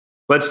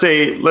 Let's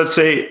say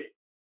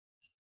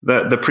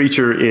the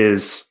preacher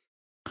is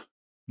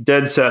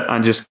dead set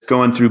on just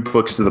going through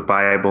books of the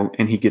Bible,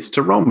 and he gets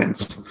to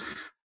Romans,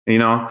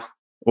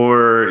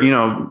 or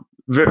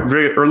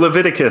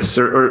Leviticus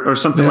or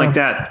something like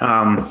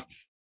that.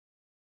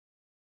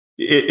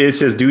 It's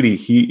his duty.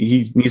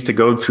 He needs to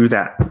go through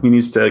that. He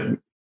needs to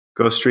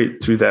go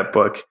straight through that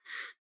book.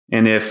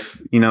 And if,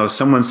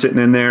 someone's sitting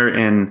in there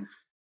and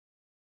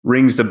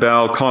rings the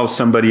bell, calls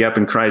somebody up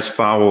and cries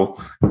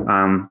foul,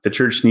 the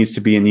church needs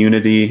to be in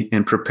unity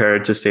and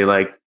prepared to say,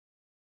 like,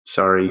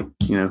 sorry,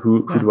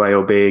 who do I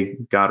obey,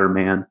 God or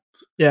man?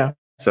 Yeah.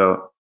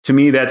 So to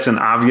me, that's an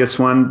obvious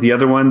one. The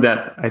other one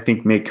that I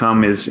think may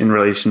come is in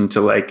relation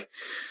to like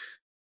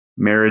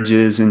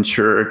marriages in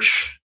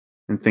church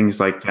and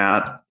things like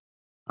that.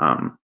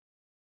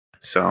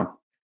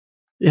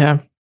 Yeah.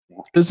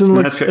 Doesn't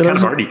look. That's kind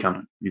of already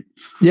coming.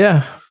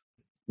 Yeah,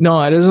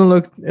 no, it doesn't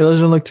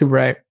look too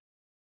bright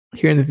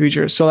here in the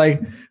future. So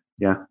like,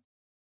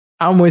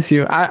 I'm with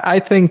you. I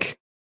think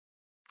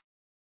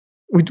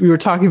we were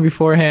talking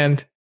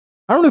beforehand.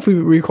 I don't know if we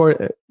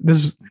record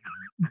this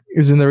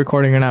is in the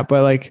recording or not,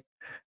 but like,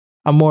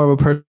 I'm more of a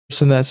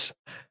person that's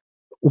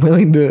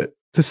willing to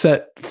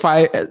set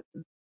fire,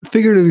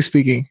 figuratively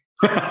speaking,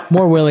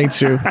 more willing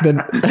to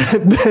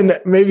than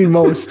maybe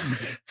most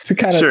to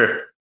kind of. Sure.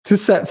 To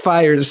set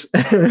fires.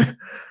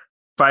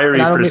 Fiery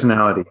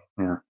personality.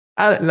 Yeah.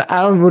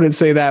 I wouldn't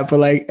say that, but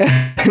like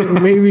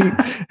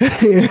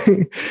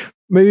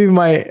maybe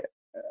my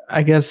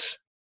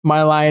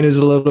line is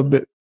a little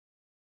bit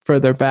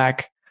further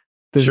back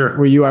than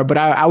where you are. But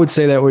I would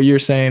say that what you're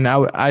saying,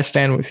 I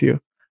stand with you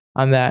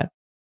on that.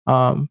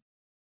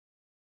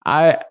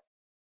 I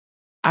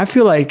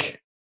feel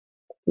like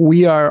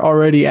we are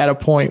already at a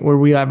point where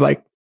we have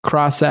like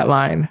crossed that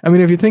line. I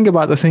mean, if you think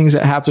about the things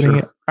that are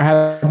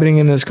happening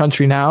in this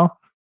country now,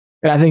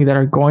 and I think that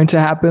are going to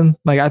happen,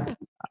 like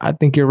I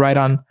think you're right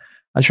on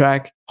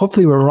track.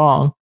 Hopefully we're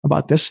wrong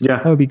about this. Yeah.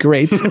 That would be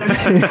great.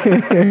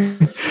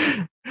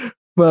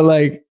 But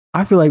like,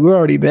 I feel like we're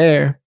already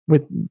there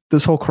with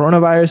this whole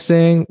coronavirus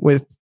thing,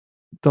 with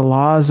the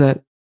laws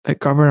that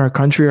govern our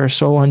country are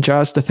so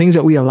unjust. The things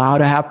that we allow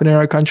to happen in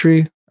our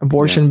country,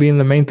 abortion being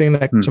the main thing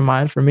that comes to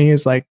mind for me,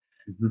 is like,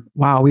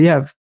 wow, we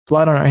have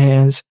blood on our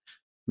hands.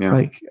 Yeah.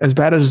 Like, as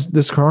bad as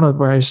this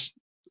coronavirus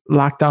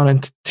lockdown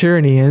and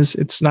tyranny is,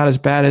 it's not as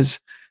bad as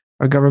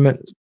our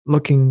government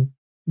looking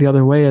the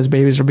other way as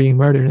babies are being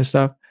murdered and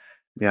stuff.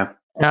 Yeah.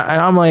 And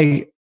I'm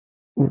like,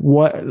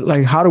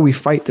 how do we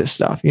fight this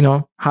stuff?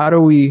 How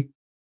do we,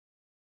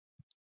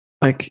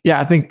 I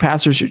think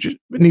pastors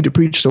need to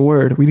preach the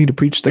word. We need to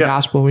preach the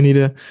gospel. We need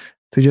to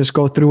just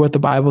go through what the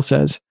Bible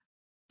says.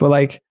 But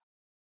like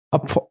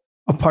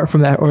a apart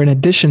from that, or in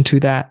addition to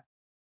that,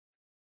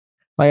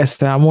 like I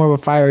said, I'm more of a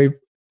fiery.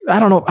 I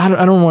don't know.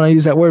 I don't want to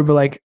use that word, but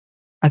like,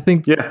 I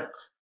think,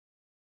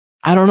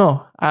 I don't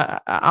know.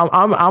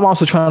 I'm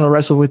also trying to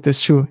wrestle with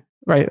this too,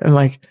 right? And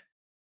like,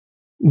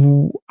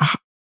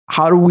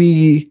 how do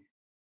we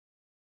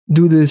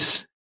do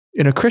this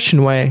in a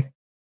Christian way?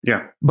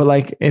 Yeah. But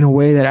like in a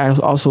way that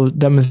also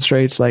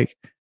demonstrates like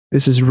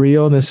this is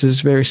real and this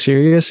is very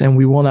serious, and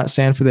we will not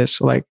stand for this.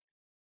 So like,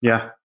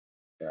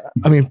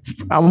 I mean,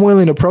 I'm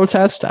willing to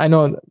protest. I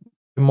know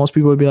most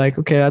people would be like,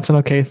 okay, that's an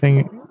okay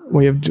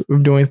way of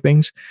doing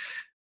things.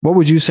 What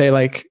would you say?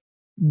 Like,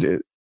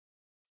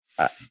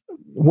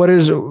 what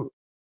is,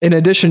 in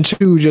addition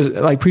to just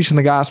like preaching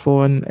the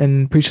gospel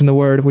and preaching the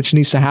word, which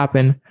needs to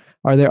happen,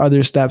 are there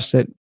other steps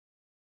that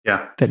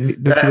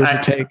people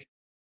should take?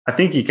 I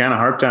think you kind of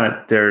harped on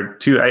it there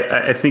too.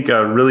 I think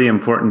a really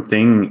important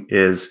thing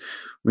is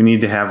we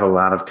need to have a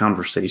lot of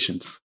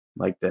conversations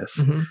like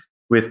this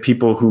with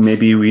people who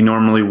maybe we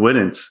normally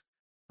wouldn't.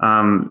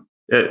 One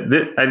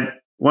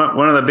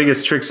of the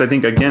biggest tricks I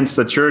think against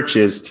the church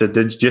is to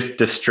just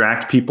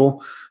distract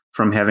people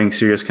from having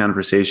serious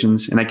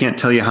conversations. And I can't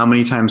tell you how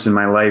many times in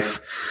my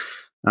life,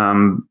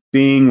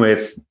 being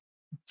with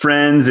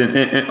friends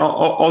and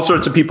all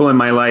sorts of people in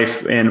my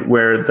life, and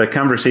where the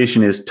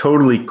conversation is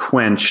totally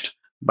quenched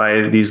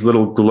by these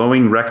little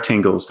glowing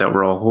rectangles that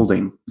we're all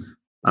holding.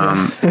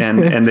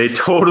 And they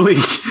totally,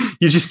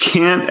 you just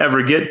can't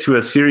ever get to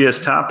a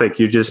serious topic.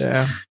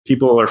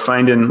 People are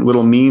finding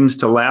little memes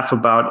to laugh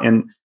about.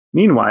 And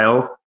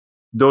meanwhile,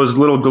 those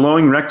little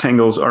glowing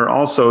rectangles are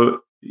also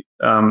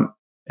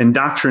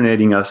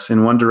indoctrinating us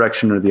in one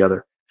direction or the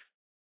other.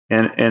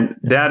 And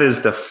that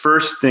is the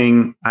first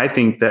thing I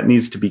think that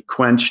needs to be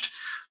quenched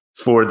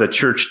for the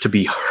church to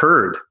be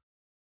heard,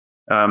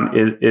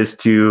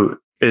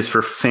 is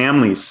for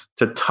families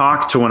to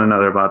talk to one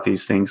another about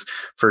these things,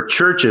 for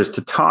churches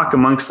to talk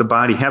amongst the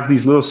body, have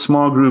these little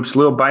small groups,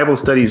 little Bible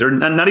studies, or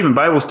not even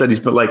Bible studies,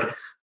 but like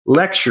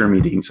lecture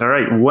meetings. All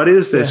right, what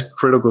is this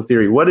critical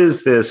theory? What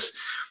is this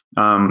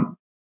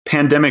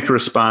pandemic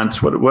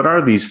response? What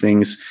are these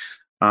things?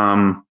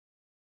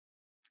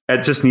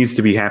 It just needs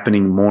to be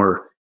happening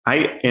more.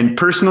 And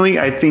personally,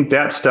 I think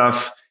that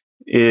stuff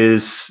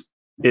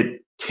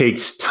it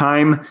takes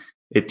time,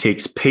 it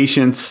takes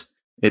patience,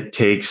 it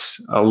takes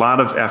a lot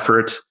of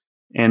effort,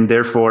 and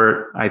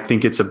therefore I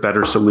think it's a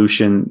better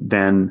solution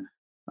than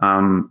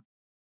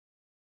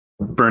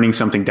burning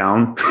something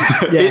down.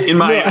 in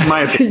my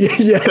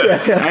opinion.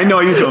 I know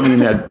you don't mean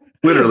that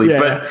literally,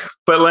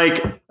 but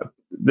like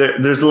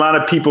there's a lot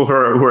of people who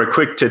are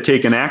quick to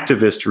take an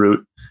activist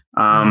route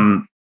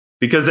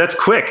because that's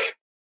quick.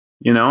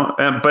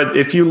 But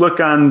if you look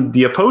on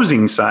the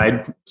opposing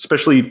side,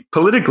 especially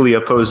politically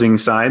opposing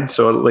side,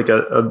 so like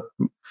a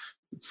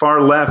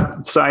far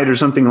left side or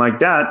something like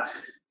that,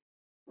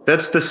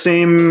 that's the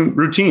same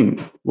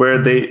routine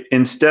where they,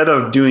 instead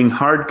of doing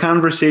hard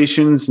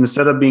conversations,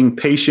 instead of being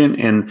patient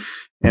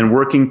and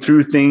working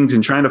through things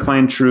and trying to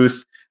find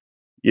truth,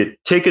 you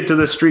take it to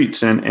the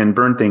streets and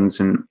burn things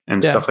and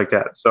stuff like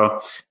that. So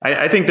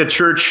I think the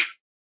church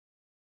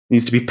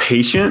needs to be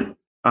patient,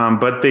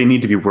 but they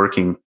need to be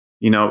working.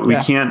 We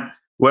can't,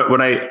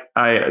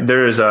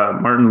 there is a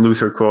Martin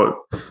Luther quote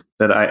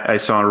that I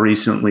saw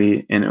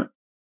recently, and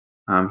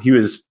he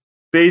was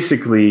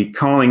basically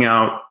calling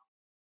out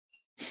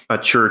a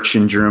church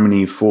in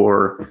Germany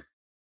for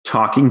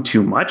talking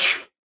too much.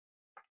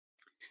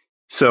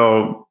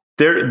 So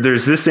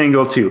there's this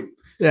angle too.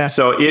 Yeah.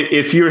 So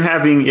if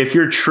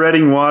you're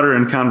treading water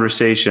in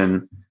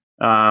conversation,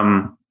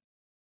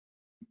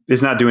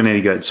 it's not doing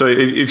any good. So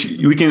if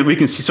we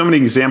can see so many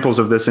examples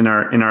of this in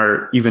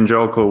our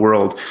evangelical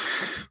world,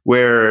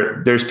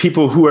 where there's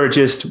people who are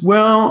just,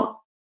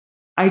 well,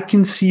 I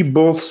can see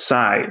both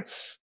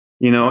sides,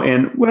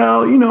 and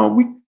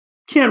we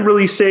can't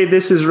really say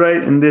this is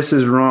right and this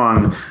is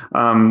wrong.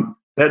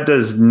 That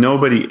does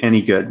nobody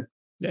any good.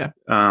 Yeah.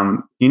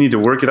 You need to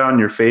work it out in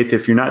your faith.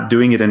 If you're not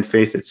doing it in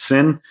faith, it's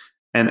sin.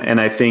 And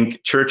I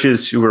think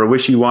churches who are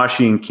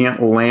wishy-washy and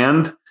can't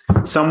land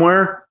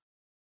somewhere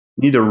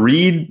need to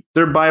read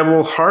their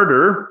Bible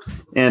harder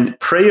and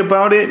pray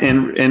about it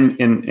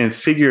and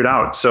figure it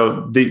out.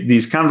 So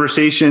these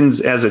conversations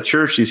as a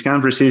church, these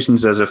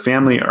conversations as a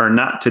family, are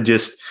not to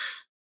just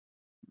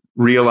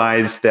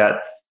realize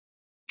that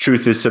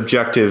truth is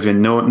subjective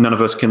and none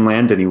of us can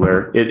land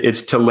anywhere.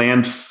 It's to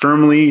land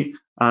firmly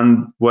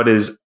on what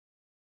is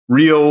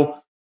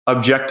real,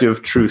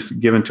 objective truth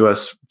given to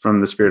us from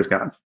the Spirit of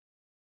God.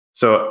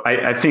 So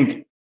I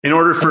think in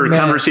order for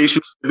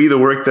conversations to be the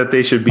work that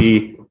they should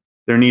be,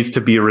 there needs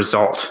to be a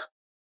result,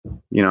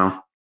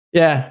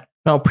 Yeah.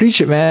 No,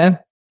 preach it, man.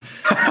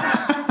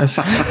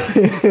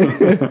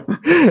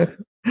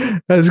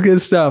 That's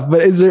good stuff.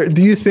 But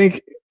do you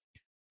think,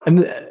 and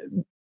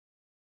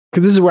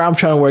because this is where I'm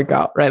trying to work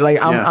out, right?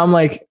 Like I'm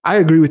like, I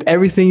agree with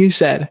everything you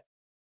said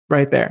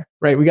right there,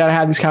 right? We got to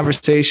have these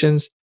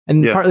conversations.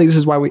 And partly this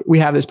is why we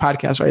have this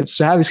podcast, right? It's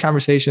to have these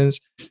conversations,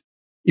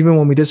 even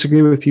when we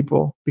disagree with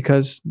people,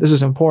 because this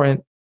is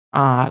important.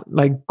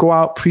 Like, go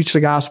out, preach the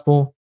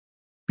gospel,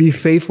 be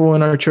faithful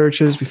in our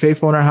churches, be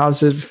faithful in our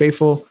houses, be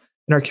faithful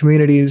in our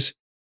communities.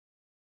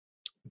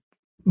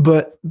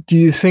 But do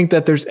you think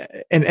that there's,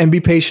 and be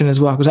patient as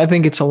well? Because I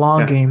think it's a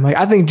long game. Like,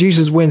 I think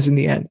Jesus wins in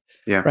the end.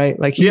 Yeah. Right.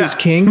 Like, he is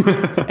king,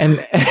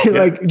 and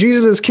like,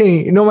 Jesus is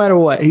king no matter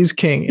what. He's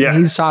king. And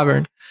he's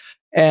sovereign.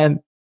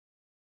 And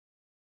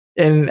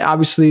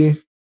obviously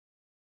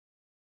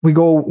we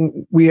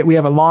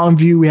have a long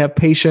view. We have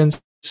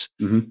patience.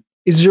 Mm-hmm.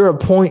 Is there a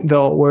point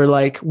though where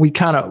like we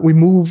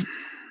move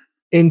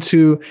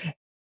into,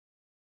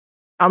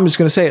 I'm just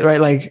going to say it, right?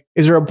 Like,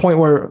 is there a point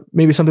where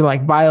maybe something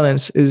like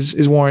violence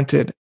is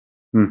warranted?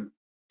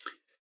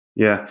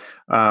 Yeah.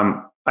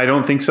 I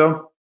don't think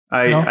so.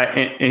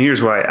 And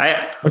here's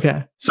why.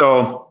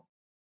 So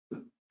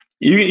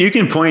you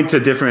can point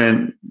to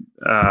different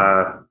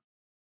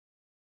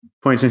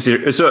points in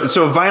here.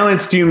 So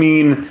violence, do you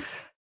mean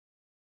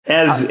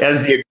as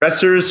the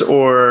aggressors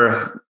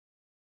or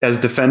as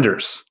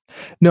defenders?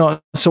 No.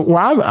 So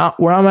where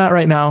I'm at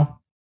right now,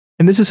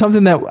 and this is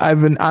something that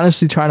I've been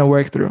honestly trying to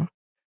work through.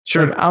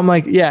 Sure. Like, I'm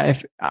like,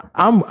 if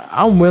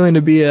I'm willing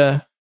to be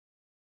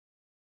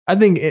I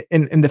think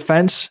in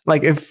defense,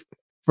 like, if,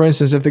 for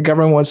instance, if the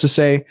government wants to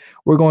say,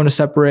 we're going to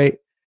separate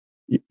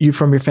you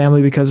from your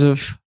family because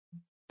of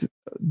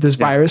this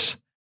virus,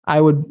 I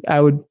would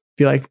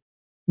be like,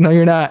 no,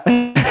 you're not.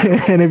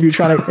 And if you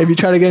try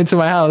to get into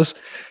my house,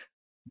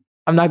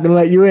 I'm not going to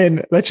let you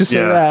in. Let's just say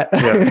that.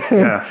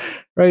 Yeah.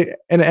 Right.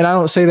 And I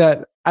don't say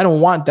that. I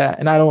don't want that.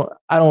 And I'm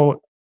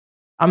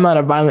not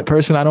a violent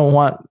person. I don't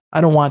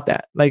want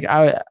that. Like,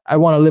 I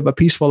want to live a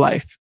peaceful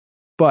life.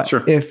 But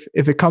if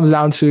it comes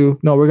down to,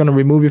 no, we're going to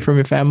remove you from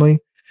your family,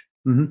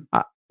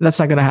 that's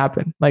not going to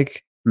happen.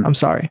 Like, I'm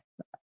sorry.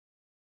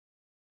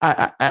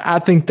 I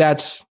think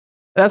that's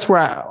where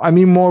I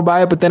mean more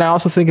by it. But then I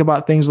also think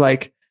about things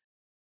like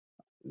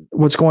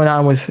what's going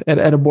on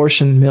at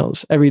abortion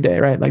mills every day,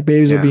 right? Like,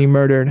 babies are being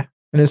murdered.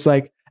 And it's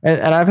like,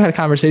 and I've had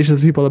conversations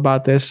with people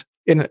about this.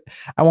 And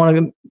I want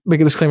to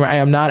make a disclaimer. I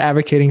am not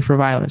advocating for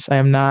violence. I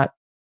am not.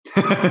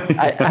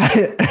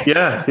 Because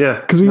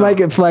we might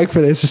get flagged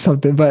for this or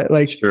something. But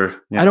like,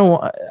 I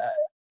don't.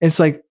 It's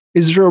like,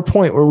 is there a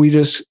point where we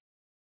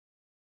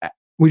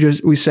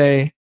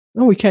say,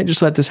 no, we can't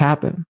just let this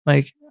happen.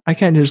 Like, I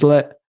can't just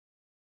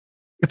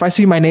if I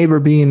see my neighbor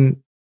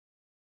being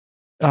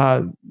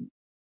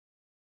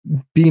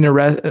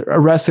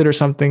arrested or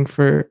something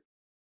for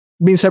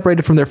being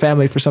separated from their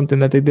family for something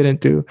that they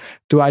didn't do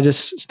I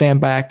just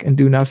stand back and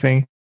do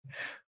nothing?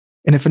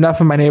 And if enough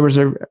of my neighbors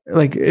are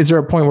like, is there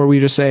a point where we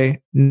just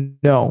say,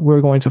 no,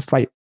 we're going to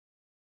fight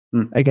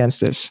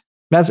against this?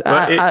 That's,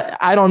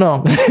 I don't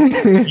know.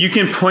 You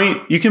can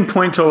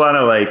point to a lot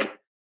of like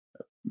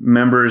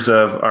members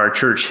of our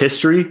church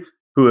history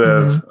who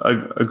have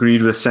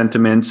agreed with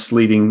sentiments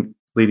leading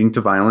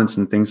to violence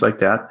and things like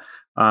that.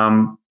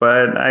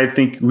 But I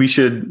think we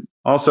should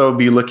also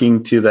be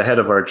looking to the head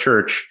of our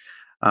church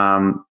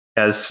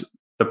as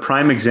the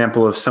prime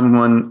example of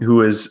someone who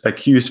was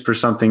accused for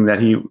something that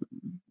he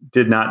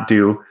did not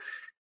do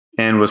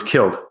and was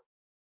killed.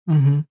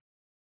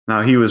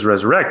 Now, he was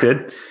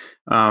resurrected,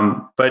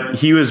 but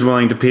he was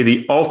willing to pay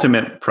the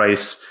ultimate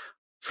price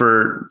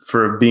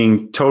for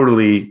being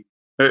totally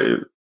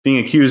being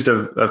accused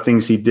of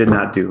things he did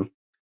not do,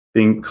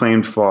 being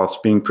claimed false,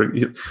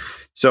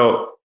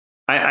 so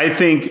I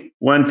think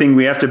one thing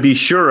we have to be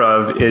sure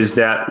of is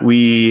that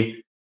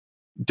we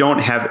don't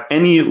have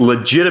any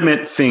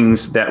legitimate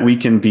things that we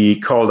can be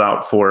called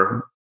out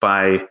for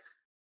by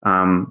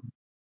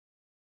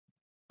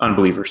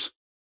unbelievers.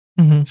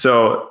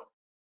 So,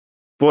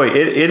 boy,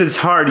 it is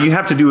hard. You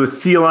have to do a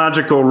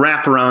theological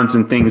wraparounds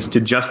and things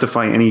to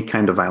justify any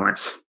kind of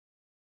violence.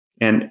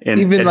 And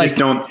even I just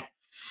don't.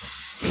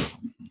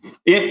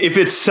 If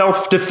it's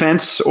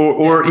self-defense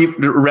or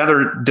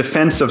rather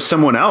defense of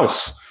someone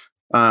else,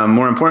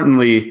 more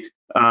importantly,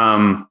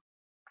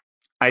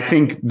 I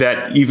think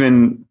that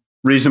even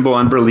reasonable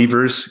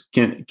unbelievers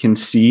can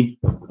see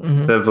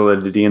the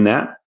validity in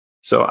that.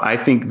 So I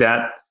think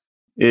that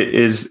it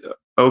is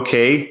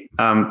okay.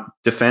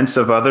 Defense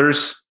of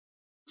others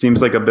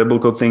seems like a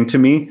biblical thing to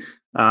me.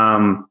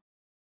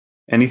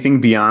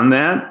 Anything beyond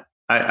that,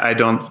 I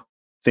don't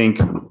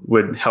think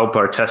would help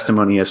our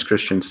testimony as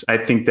Christians. I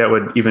think that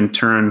would even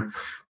turn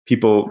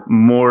people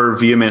more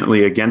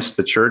vehemently against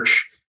the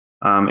church.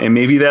 And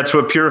maybe that's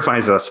what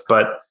purifies us,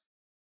 but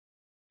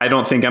I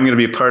don't think I'm going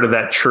to be a part of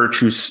that church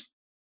who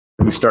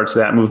starts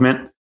that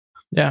movement.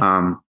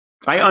 Yeah.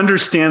 I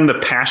understand the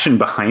passion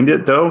behind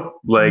it though.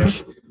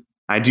 Like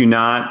I do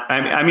not,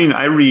 I mean,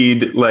 I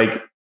read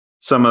like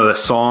some of the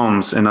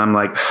Psalms and I'm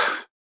like,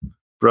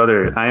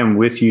 brother, I am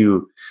with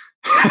you.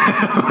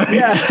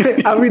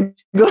 I mean,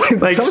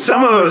 like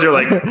some of those are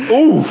like,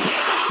 ooh,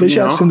 they should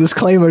have some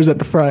disclaimers at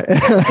the front.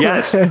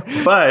 Yes.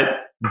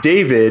 But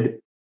David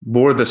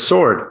bore the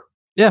sword.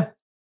 Yeah.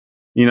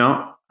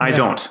 I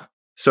don't.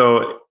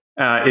 So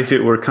if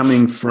it were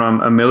coming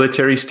from a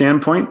military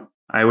standpoint,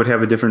 I would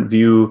have a different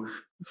view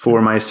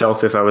for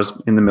myself if I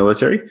was in the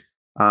military.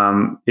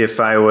 If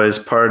I was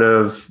part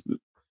of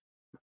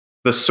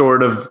the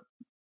sort of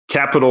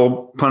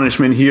capital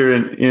punishment here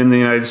in the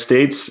United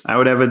States, I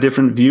would have a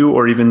different view,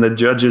 or even the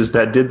judges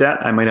that did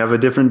that, I might have a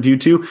different view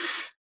too.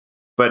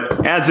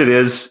 But as it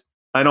is,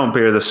 I don't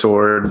bear the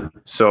sword.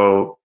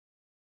 So,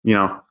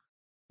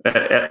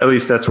 at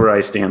least that's where I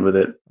stand with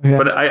it. Yeah.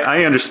 But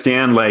I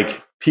understand,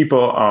 like,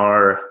 people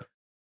are,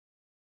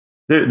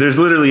 there's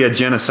literally a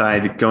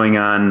genocide going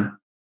on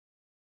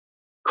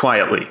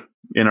quietly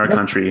in our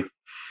country.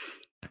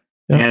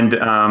 Yeah.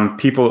 And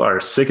people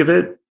are sick of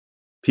it.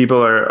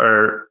 People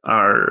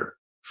are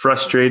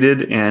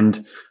frustrated,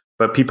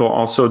 but people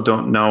also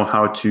don't know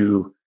how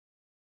to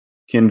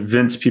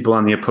convince people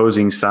on the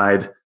opposing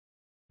side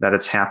that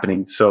it's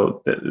happening.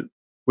 So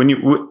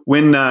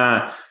when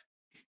the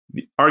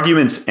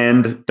arguments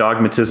end,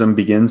 dogmatism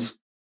begins.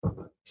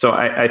 So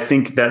I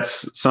think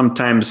that's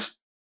sometimes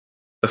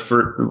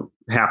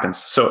happens.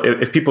 So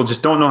if people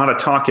just don't know how to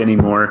talk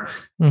anymore,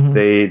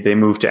 they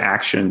move to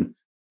action.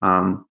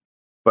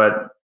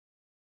 But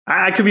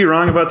I could be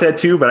wrong about that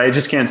too, but I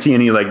just can't see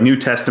any like New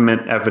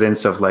Testament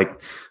evidence of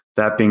like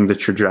that being the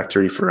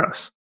trajectory for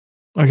us.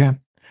 Okay.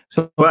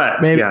 So, but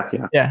maybe,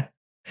 yeah.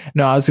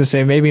 No, I was going to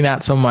say maybe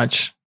not so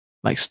much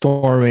like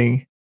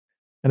storming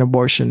an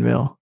abortion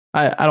mill.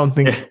 I don't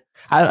think,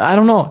 I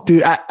don't know,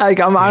 dude.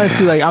 I'm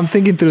honestly like, I'm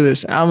thinking through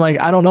this. I'm like,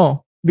 I don't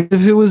know.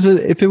 If it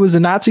was a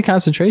Nazi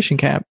concentration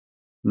camp,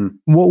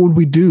 what would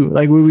we do?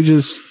 Like, would we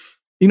just,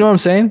 you know what I'm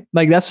saying?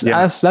 Like,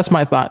 that's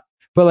my thought.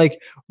 But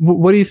like,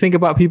 what do you think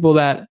about people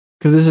that,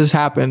 because this has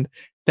happened,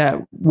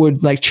 that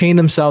would like chain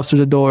themselves to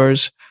the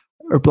doors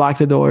or block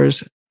the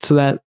doors so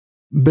that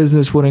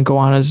business wouldn't go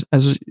on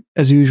as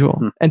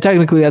usual? And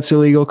technically that's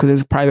illegal because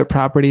it's private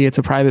property. It's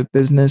a private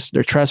business.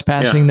 They're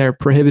trespassing. They're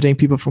prohibiting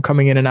people from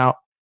coming in and out.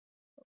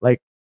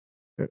 Like,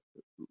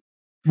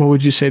 what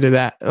would you say to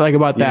that? Like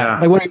about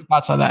that? Like, what are your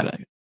thoughts on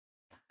that?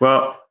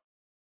 Well,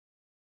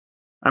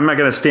 I'm not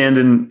going to stand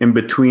in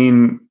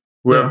between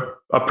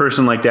a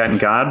person like that and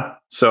God.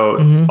 So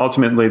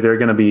ultimately they're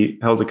going to be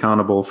held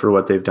accountable for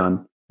what they've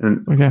done.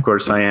 And of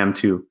course I am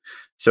too.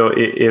 So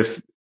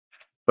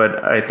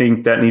but I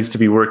think that needs to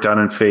be worked out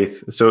in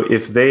faith. So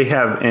if they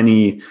have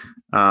any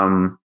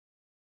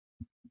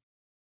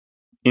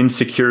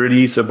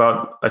insecurities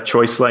about a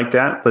choice like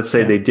that, let's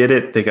say they did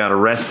it, they got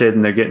arrested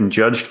and they're getting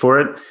judged for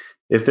it.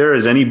 If there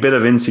is any bit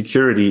of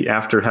insecurity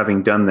after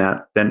having done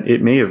that, then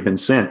it may have been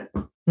sin,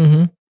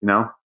 and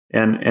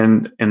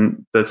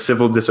the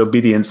civil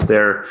disobedience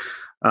there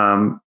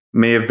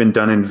may have been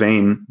done in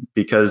vain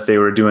because they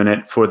were doing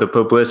it for the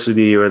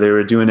publicity, or they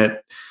were doing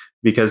it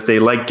because they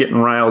like getting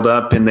riled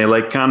up and they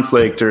like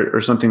conflict or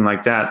something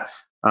like that.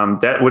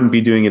 That wouldn't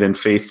be doing it in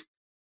faith.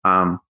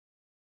 At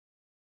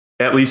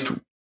least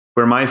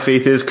where my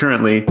faith is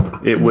currently,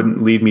 it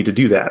wouldn't lead me to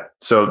do that.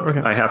 So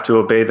I have to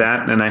obey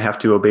that, and I have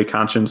to obey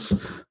conscience.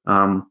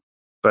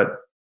 But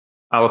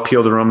I'll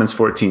appeal to Romans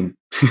 14.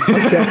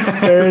 Okay,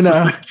 fair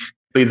enough.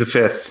 Plead the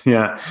fifth.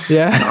 Yeah.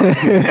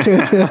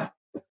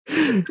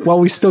 Well,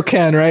 we still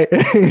can, right?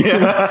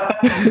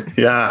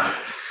 Yeah.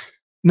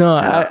 No,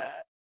 I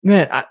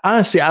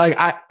honestly,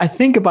 I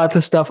think about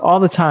this stuff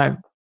all the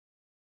time.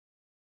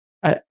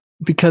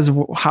 Because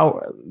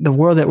how the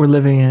world that we're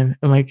living in,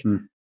 I'm like,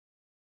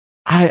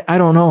 I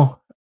don't know.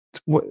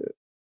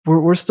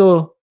 We're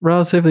still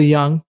relatively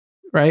young,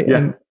 right? Yeah.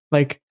 And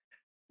like,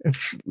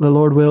 if the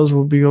Lord wills,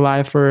 we'll be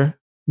alive for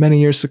many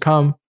years to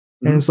come.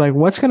 And it's like,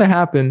 what's going to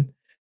happen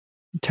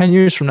 10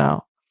 years from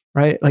now,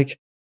 right? Like,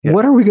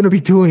 what are we going to be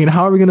doing? And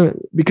how are we going to,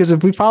 because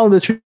if we follow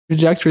the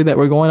trajectory that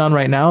we're going on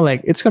right now,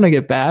 like, it's going to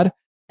get bad.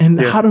 And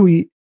how do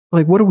we,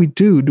 like, what do we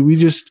do? Do we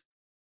just,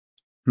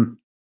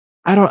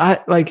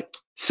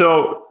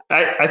 So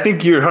I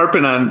think you're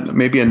harping on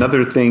maybe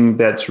another thing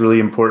that's really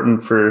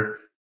important for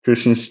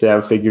Christians to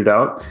have figured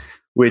out,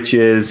 which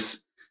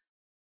is,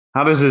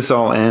 how does this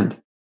all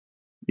end?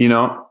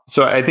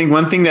 So I think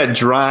one thing that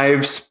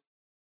drives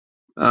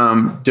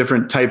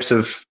different types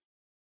of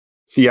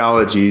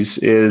theologies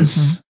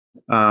is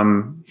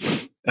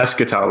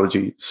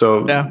eschatology.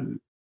 So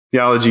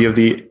theology of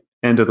the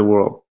end of the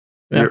world,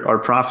 our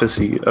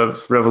prophecy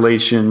of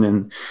Revelation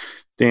and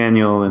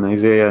Daniel and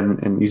Isaiah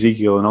and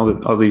Ezekiel and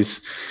all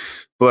these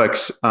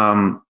books.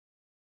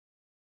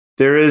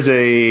 There is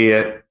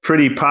a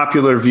pretty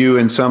popular view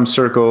in some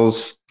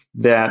circles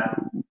that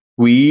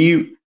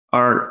we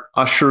are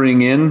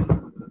ushering in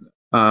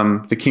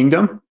the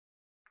kingdom,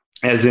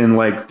 as in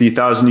like the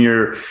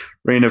 1,000-year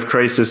reign of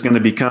Christ is going to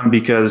become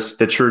because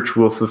the church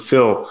will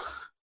fulfill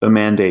the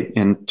mandate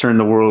and turn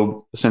the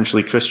world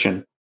essentially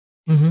Christian.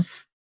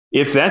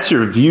 If that's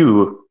your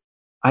view,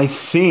 I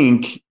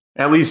think,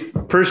 at least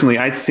personally,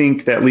 I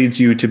think that leads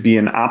you to be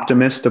an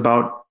optimist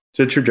about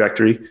the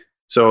trajectory.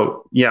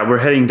 So yeah, we're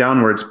heading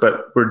downwards,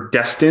 but we're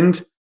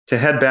destined to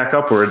head back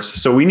upwards.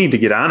 So we need to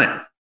get on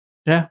it.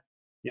 Yeah.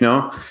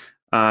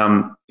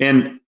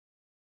 And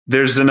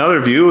there's another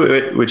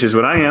view, which is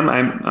what I am.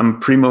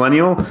 I'm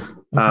premillennial,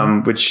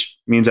 which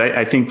means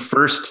I think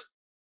first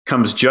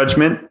comes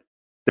judgment,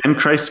 then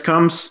Christ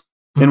comes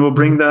and will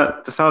bring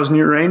the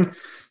 1,000-year reign.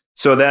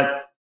 So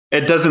that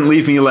it doesn't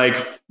leave me like,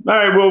 all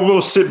right, well,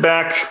 we'll sit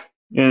back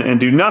and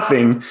do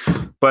nothing.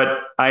 But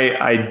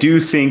I do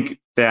think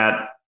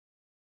that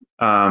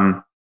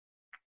to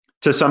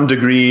some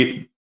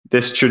degree,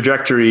 this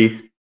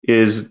trajectory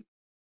is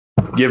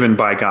given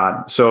by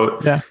God. So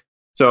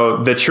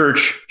the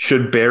church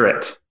should bear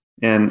it,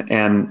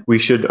 and we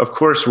should, of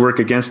course, work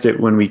against it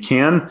when we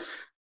can.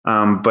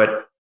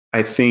 But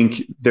I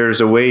think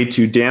there's a way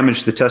to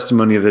damage the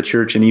testimony of the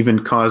church and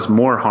even cause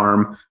more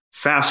harm,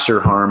 faster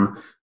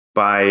harm,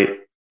 by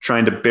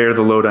trying to bear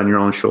the load on your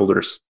own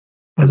shoulders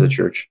as a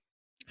church.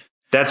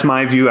 That's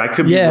my view. I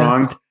could be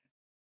wrong.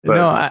 But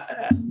no,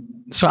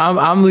 so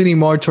I'm leaning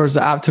more towards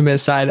the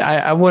optimist side.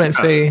 I wouldn't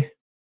say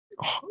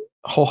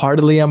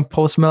wholeheartedly I'm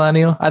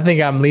post-millennial. I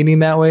think I'm leaning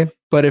that way.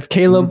 But if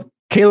Caleb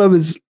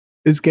is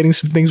getting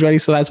some things ready,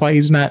 so that's why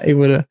he's not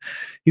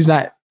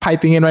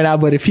piping in right now.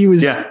 But if he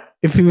was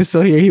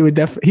still here, he would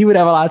have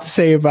a lot to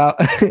say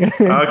about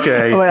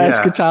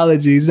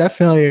eschatology. He's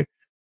definitely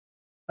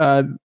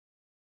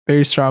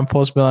very strong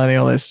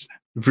post-millennialist.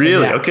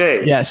 Really? Yeah.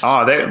 Okay. Yes.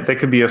 Oh, that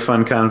could be a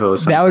fun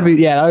convo. That would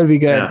be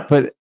good. Yeah.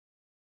 But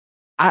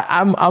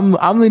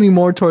I'm leaning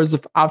more towards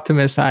the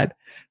optimist side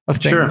of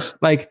things.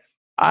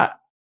 Sure.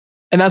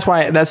 And that's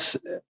why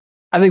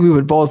I think we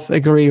would both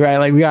agree, right?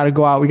 Like, we got to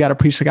go out, we got to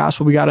preach the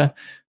gospel, we got to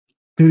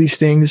do these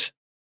things.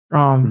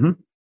 I don't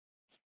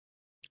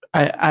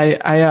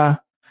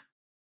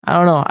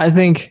know. I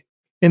think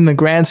in the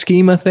grand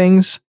scheme of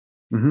things,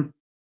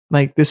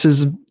 like, this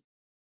is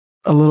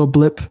a little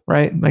blip,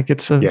 right? Like,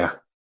 it's like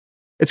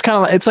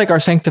our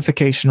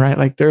sanctification, right?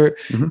 Like,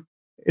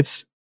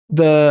 it's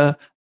the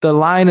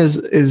line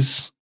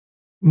is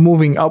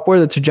moving upward,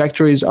 the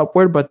trajectory is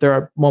upward, but there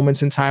are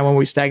moments in time when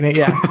we stagnate.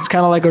 Yeah, it's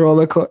kind of like a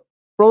roller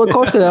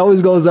coaster that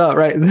always goes up,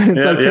 right?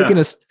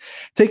 It's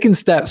taking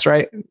steps,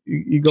 right?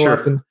 You go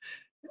up, and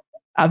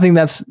I think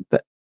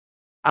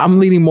I'm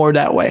leaning more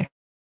that way.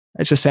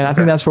 It's just saying, I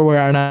think that's where we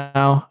are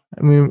now.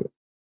 I mean,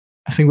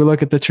 I think we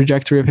look at the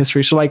trajectory of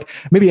history. So, like,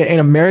 maybe in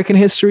American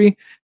history,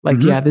 like,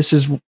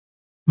 this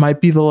might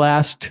be the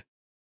last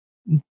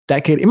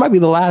decade. It might be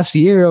the last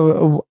year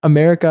of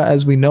America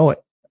as we know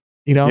it,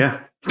 you know?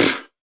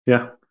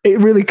 Yeah. It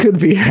really could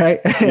be, right?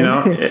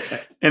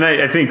 And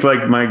I think,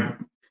 like, my,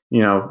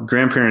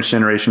 grandparents'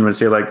 generation would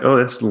say, like, oh,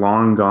 it's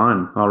long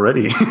gone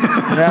already.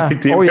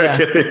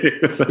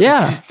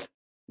 Yeah.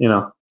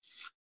 Yeah.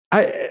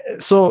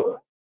 So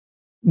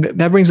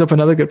that brings up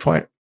another good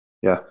point.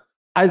 Yeah.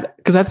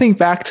 Because I think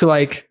back to,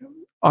 like,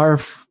 our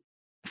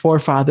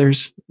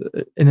forefathers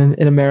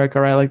in America,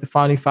 right? Like the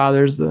founding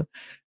fathers, the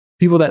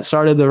people that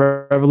started the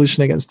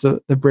revolution against the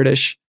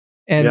British,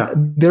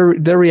 and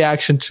their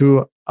reaction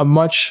to a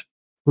much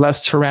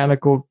less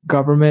tyrannical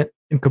government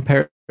in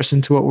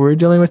comparison to what we're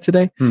dealing with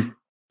today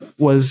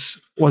was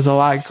a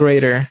lot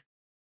greater.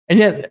 And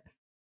yet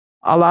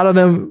a lot of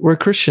them were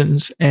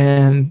Christians,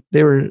 and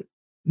they were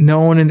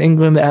known in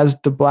England as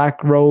the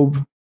Black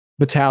Robe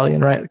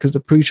Battalion, right? Because the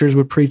preachers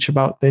would preach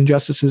about the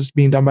injustices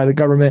being done by the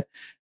government,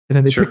 and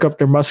then they pick up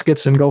their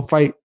muskets and go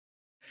fight.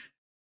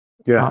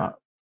 Yeah.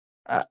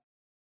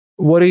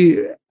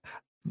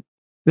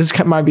 This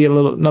might be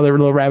another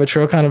little rabbit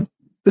trail kind of.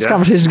 This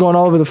conversation is going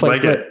all over the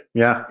place. Like it.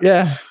 Yeah.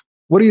 Yeah.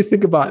 What do you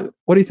think about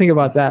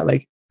that?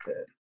 Like,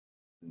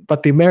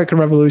 but the American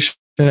Revolution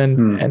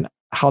and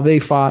how they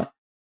fought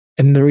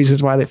and the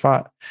reasons why they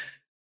fought.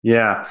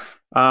 Yeah.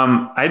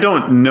 I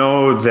don't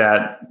know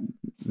that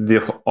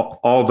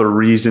all the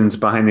reasons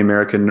behind the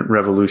American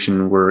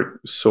Revolution were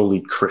solely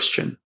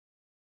Christian.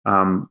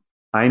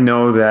 I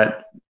know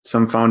that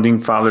some founding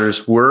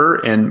fathers were,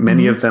 and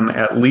many of them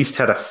at least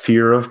had a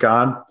fear of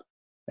God,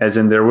 as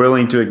in they're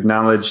willing to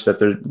acknowledge that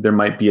there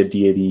might be a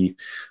deity,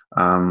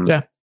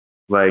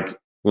 like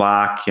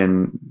Locke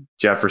and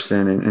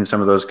Jefferson and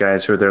some of those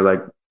guys who are there,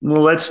 like,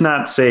 well, let's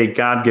not say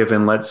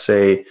God-given, let's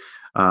say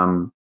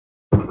whatever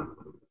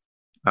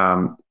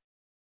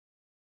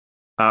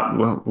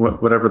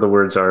the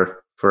words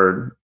are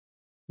for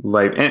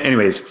life.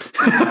 Anyways,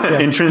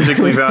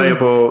 intrinsically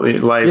valuable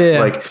life.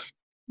 Like,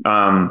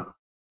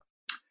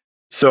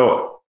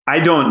 so I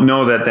don't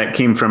know that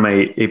came from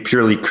a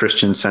purely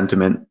Christian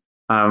sentiment.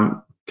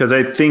 Because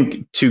I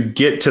think to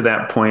get to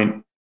that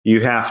point,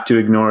 you have to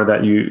ignore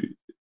that you're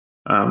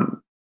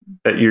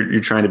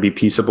trying to be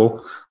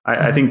peaceable.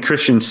 I think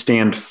Christians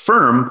stand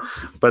firm,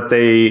 but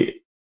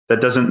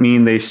that doesn't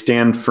mean they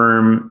stand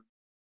firm,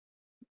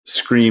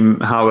 scream,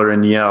 holler,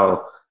 and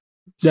yell.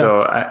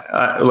 So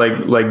I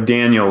like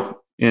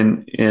Daniel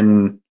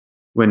in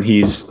when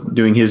he's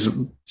doing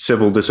his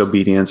civil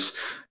disobedience,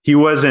 he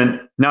was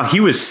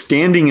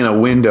standing in a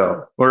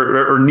window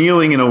or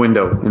kneeling in a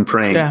window and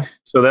praying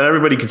so that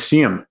everybody could see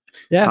him.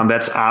 Yeah.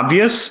 That's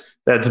obvious.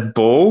 That's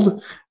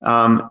bold.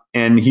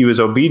 And he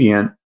was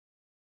obedient,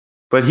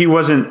 but he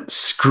wasn't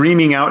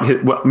screaming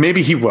out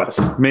maybe he was,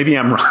 maybe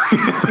I'm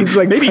wrong. He's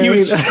like, maybe he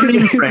was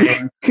screaming,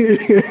 praying,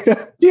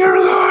 dear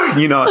Lord,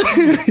 who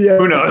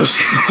knows?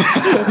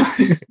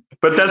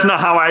 But that's not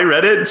how I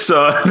read it.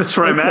 So that's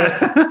where I'm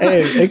at.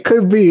 Hey, it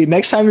could be.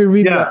 Next time you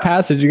read that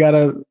passage, you got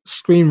to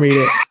screen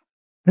read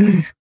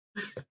it.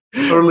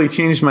 totally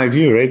changed my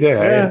view right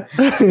there.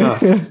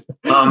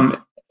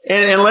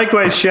 And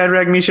likewise,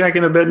 Shadrach, Meshach,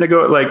 and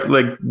Abednego, like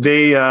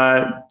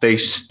they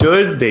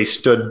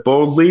stood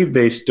boldly,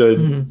 they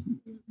stood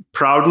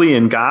proudly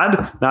in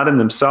God, not in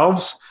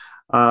themselves.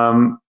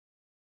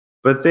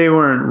 But they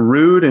weren't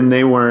rude, and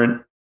they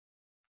weren't.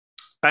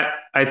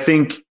 I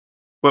think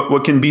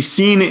what can be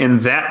seen in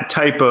that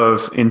type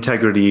of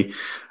integrity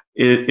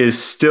is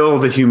still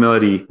the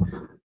humility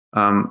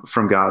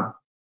from God.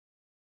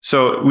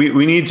 So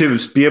we need to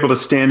be able to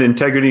stand in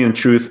integrity and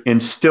truth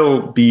and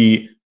still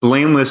be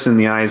blameless in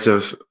the eyes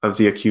of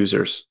the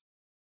accusers.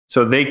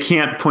 So they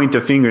can't point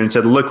a finger and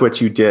say, look what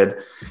you did.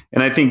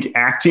 And I think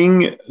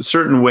acting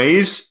certain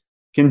ways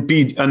can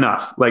be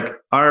enough. Like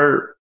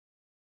our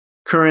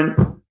current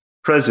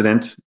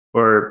president,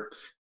 or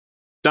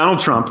Donald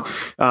Trump,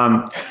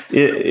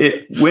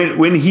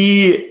 when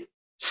he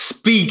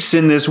speaks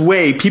in this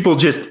way, people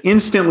just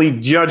instantly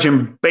judge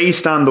him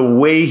based on the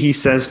way he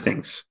says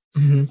things.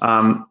 And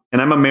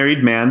I'm a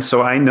married man,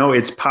 so I know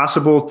it's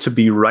possible to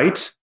be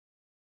right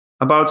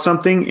about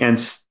something and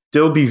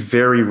still be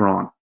very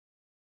wrong.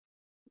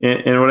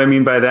 And what I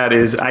mean by that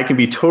is I can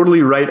be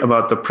totally right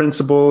about the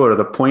principle or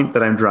the point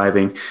that I'm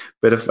driving,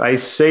 but if I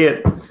say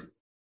it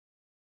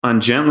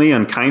ungently,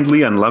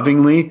 unkindly,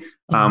 unlovingly,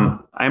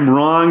 I'm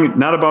wrong,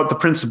 not about the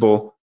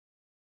principle,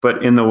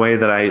 but in the way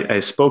that I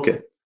spoke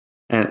it.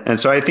 And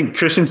so I think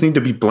Christians need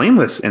to be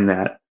blameless in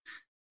that.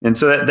 And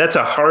so that's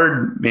a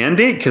hard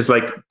mandate, because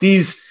like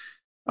these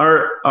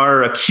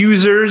our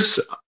accusers,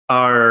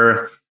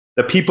 are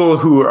the people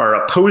who are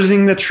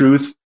opposing the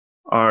truth,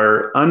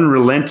 are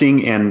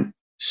unrelenting and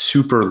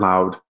super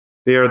loud.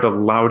 They are the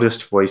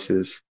loudest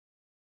voices.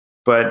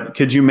 But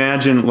could you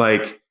imagine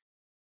like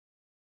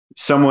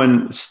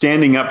someone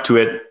standing up to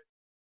it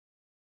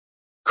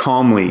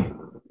calmly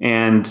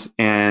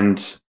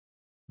and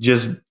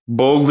just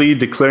boldly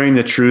declaring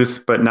the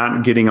truth, but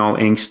not getting all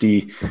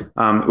angsty?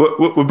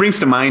 What brings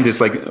to mind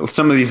is like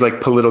some of these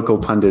like political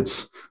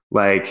pundits,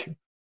 like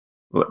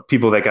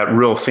people that got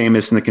real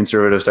famous in the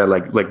conservative side,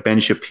 like Ben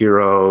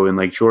Shapiro and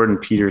like Jordan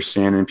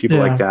Peterson and people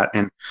like that.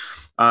 And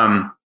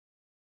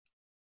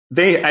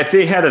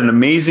they had an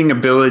amazing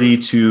ability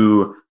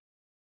to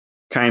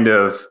kind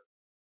of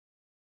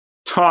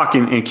talk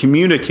and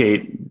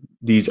communicate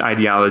these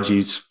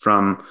ideologies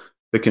from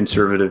the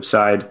conservative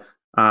side.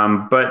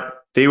 But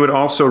they would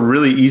also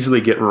really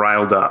easily get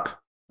riled up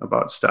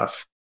about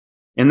stuff.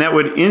 And that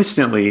would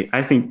instantly,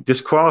 I think,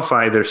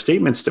 disqualify their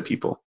statements to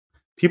people.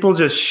 People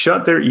just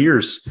shut their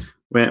ears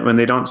when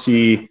they don't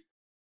see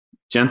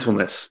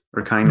gentleness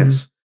or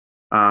kindness.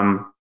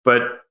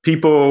 But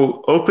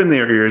people open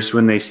their ears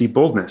when they see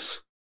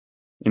boldness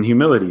and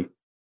humility.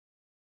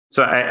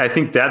 So I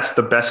think that's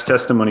the best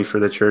testimony for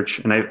the church.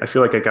 And I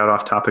feel like I got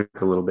off topic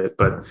a little bit,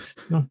 but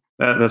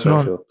that's what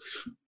I feel.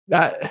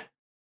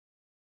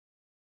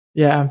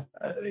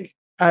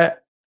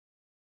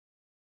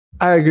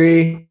 I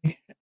agree.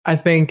 I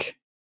think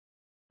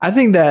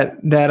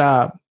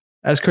that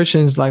as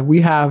Christians, like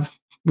we have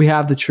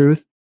the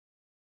truth,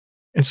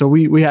 and so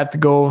we have to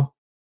go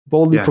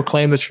boldly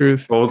proclaim the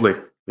truth boldly.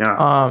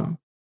 But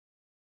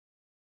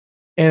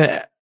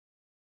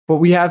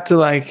we have to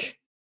like,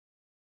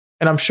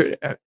 and I'm sure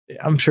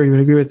you would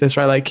agree with this,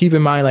 right? Like keep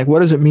in mind, like what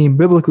does it mean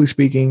biblically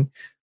speaking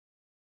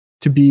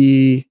to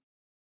be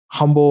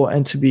humble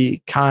and to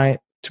be kind,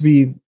 to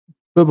be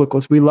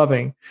biblical, to be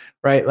loving,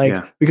 right?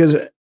 Like because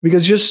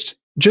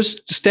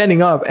just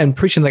standing up and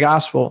preaching the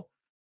gospel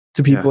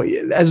to people,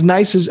 as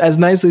nicely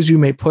as you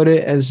may put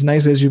it, as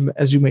nice as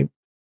you may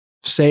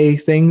say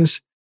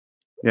things,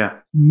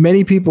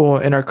 many people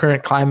in our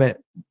current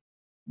climate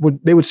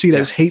would see it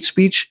as hate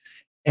speech,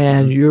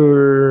 and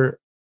you're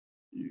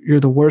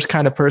the worst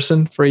kind of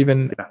person for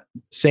even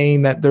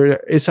saying that there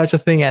is such a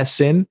thing as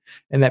sin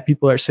and that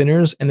people are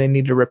sinners and they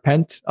need to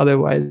repent,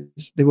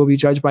 otherwise they will be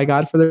judged by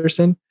God for their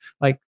sin.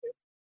 Like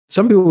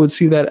some people would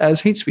see that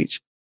as hate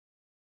speech,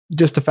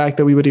 just the fact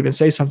that we would even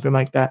say something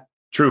like that.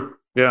 True.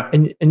 Yeah.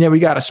 And yet we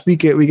got to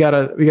speak it. We got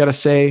to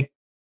say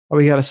what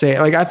we got to say.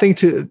 Like I think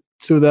to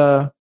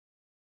the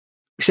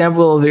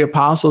example of the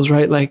apostles,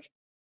 right? Like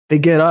they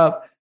get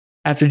up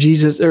after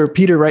Jesus, or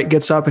Peter, right,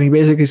 gets up and he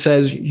basically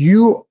says,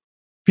 "You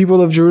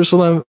people of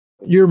Jerusalem,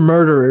 you're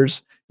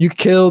murderers. You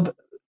killed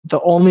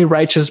the only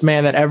righteous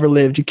man that ever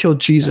lived. You killed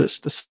Jesus,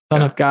 the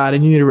Son of God,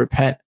 and you need to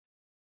repent."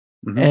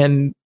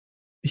 And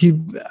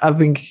I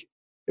think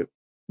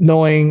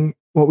knowing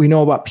what we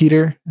know about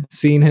Peter,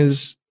 seeing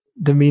his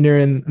demeanor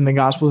in the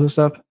Gospels and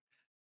stuff,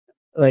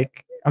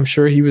 like I'm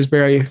sure he was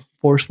very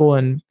forceful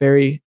and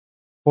very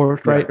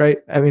forthright, right?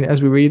 I mean,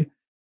 as we read.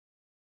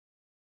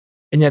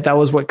 And yet that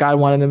was what God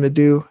wanted them to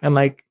do. And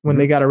like when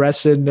they got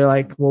arrested, they're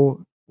like,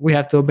 well, we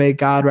have to obey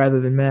God rather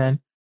than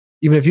man.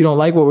 Even if you don't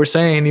like what we're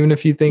saying, even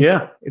if you think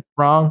it's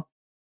wrong,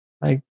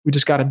 like we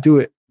just got to do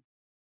it.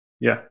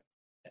 Yeah.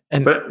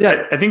 But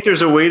I think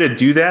there's a way to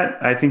do that.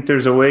 I think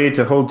there's a way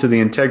to hold to the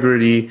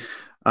integrity,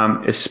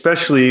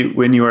 especially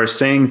when you are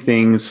saying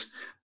things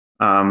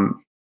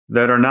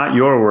that are not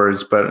your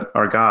words, but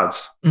are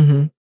God's.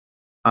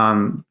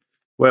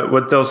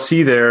 what they'll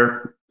see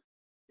there,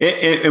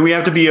 and we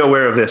have to be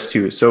aware of this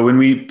too. So when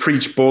we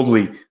preach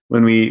boldly,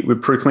 when we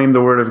proclaim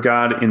the word of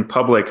God in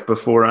public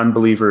before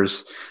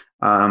unbelievers,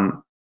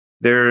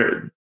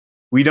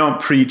 we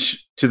don't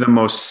preach to the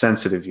most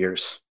sensitive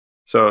ears.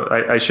 So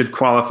I should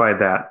qualify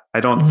that. I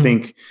don't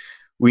think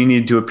we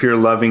need to appear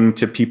loving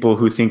to people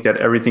who think that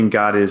everything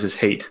God is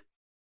hate.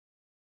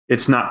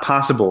 It's not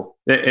possible.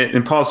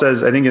 And Paul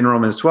says, I think in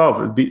Romans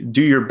 12,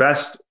 do your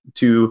best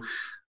to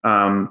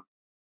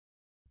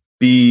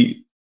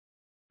be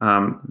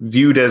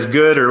viewed as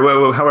good,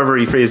 or however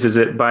he phrases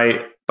it,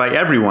 by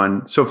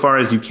everyone so far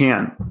as you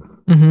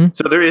can.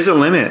 So there is a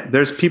limit.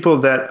 There's people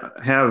that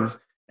have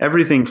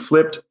everything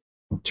flipped,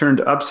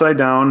 turned upside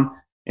down,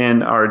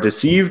 and are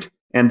deceived,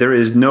 and there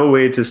is no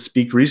way to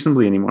speak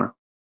reasonably anymore.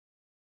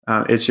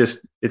 It's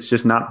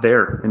just not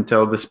there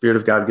until the Spirit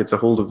of God gets a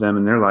hold of them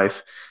in their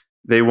life.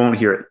 They won't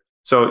hear it.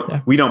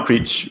 So we don't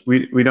preach.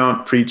 We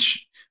don't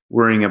preach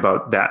worrying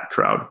about that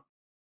crowd.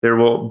 There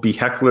will be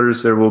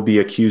hecklers. There will be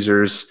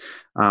accusers.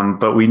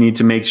 But we need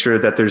to make sure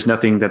that there's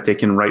nothing that they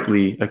can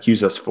rightly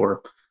accuse us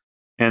for.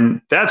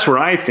 And that's where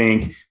I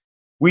think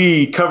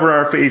we cover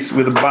our face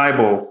with a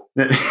Bible,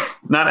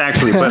 not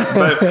actually,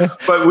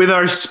 but with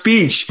our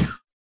speech.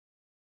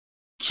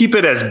 Keep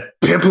it as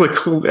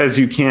biblical as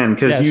you can,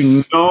 because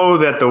you know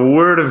that the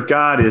word of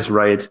God is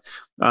right.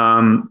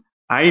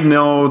 I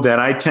know that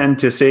I tend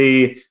to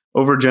say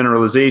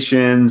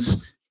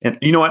overgeneralizations, and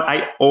you know what?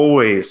 I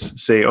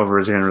always say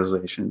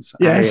overgeneralizations.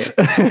 Yes.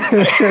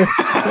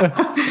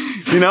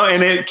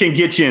 And it can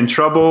get you in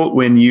trouble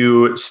when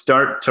you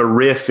start to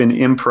riff and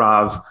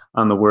improv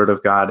on the word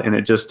of God, and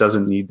it just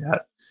doesn't need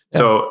that. Yeah.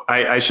 So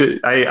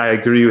I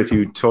agree with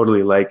you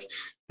totally. Like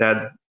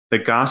that, the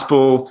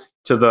gospel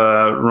to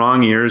the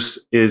wrong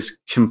ears is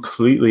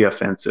completely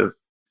offensive.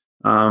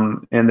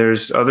 And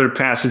there's other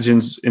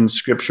passages in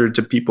scripture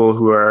to people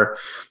who are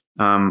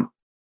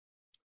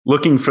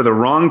looking for the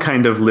wrong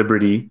kind of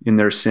liberty in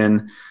their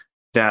sin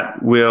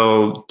that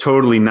will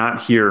totally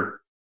not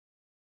hear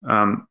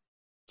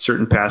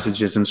certain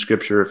passages in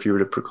scripture if you were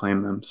to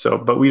proclaim them. So,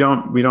 but we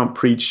don't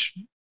preach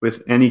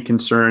with any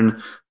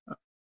concern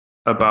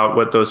about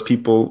what those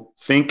people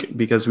think,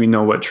 because we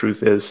know what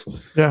truth is.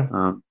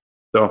 Yeah.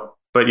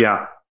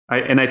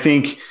 I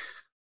think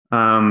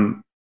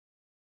the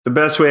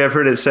best way I've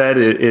heard it said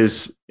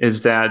is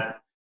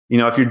that,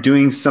 if you're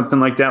doing something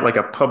like that, like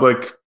a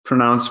public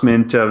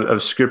pronouncement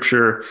of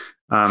scripture,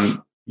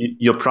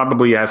 you'll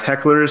probably have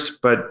hecklers,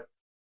 but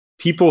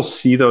people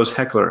see those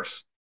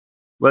hecklers.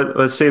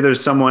 Let's say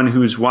there's someone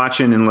who's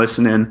watching and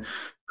listening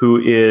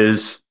who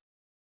is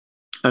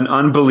an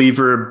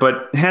unbeliever,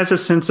 but has a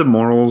sense of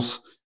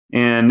morals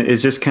and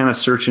is just kind of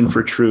searching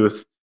for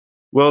truth.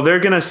 Well, they're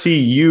going to see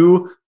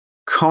you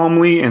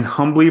calmly and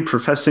humbly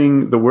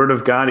professing the word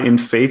of God in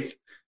faith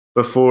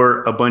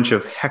before a bunch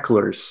of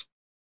hecklers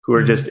who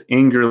are just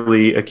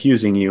angrily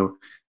accusing you,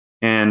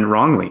 and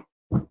wrongly.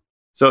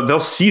 So they'll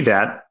see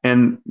that,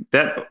 and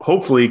that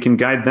hopefully can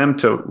guide them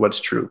to what's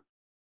true.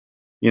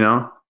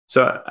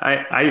 So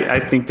I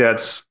think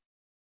that's,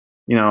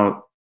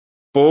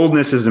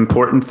 boldness is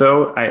important,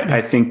 though.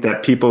 I think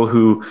that people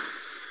who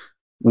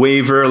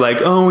waver,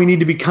 like, oh, we need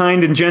to be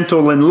kind and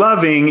gentle and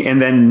loving,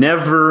 and then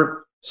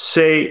never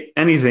say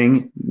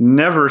anything,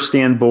 never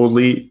stand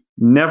boldly,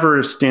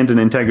 never stand in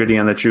integrity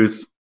on the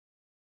truth,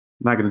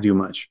 not going to do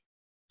much.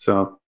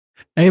 So,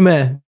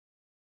 amen.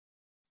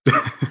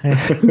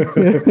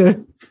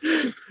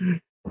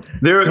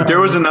 There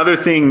was another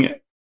thing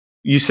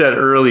you said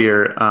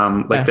earlier,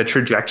 the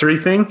trajectory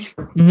thing.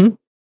 Mm-hmm.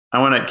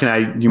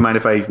 Do you mind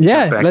if I?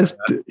 Yeah.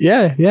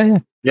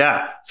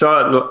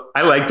 So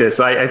I like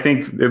this. I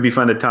think it'd be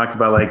fun to talk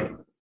about like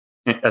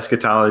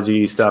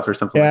eschatology stuff or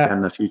something like that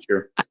in the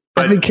future.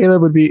 But I think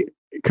Caleb would be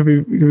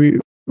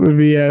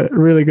a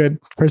really good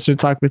person to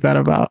talk with that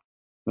about.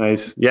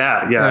 Nice.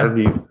 Yeah.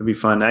 It'd be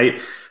fun.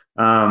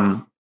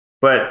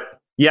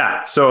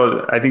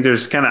 So I think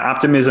there's kind of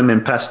optimism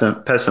and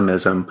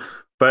pessimism,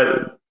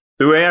 but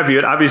the way I view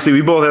it, obviously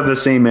we both have the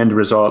same end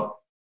result.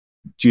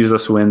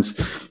 Jesus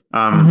wins.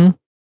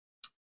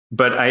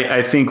 But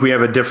I think we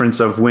have a difference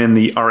of when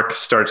the arc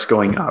starts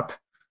going up.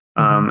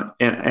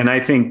 And I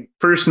think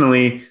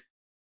personally,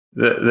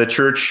 the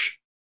church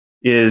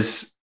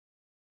is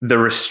the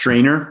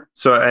restrainer.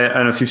 So I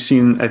don't know if you've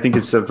seen, I think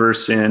it's a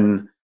verse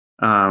in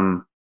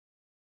 2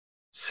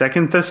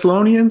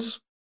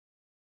 Thessalonians,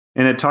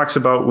 and it talks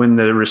about when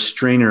the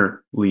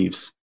restrainer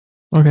leaves.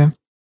 Okay.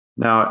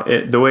 Now,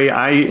 the way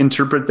I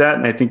interpret that,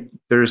 and I think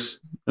there's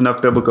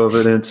enough biblical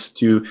evidence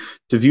to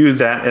view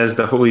that as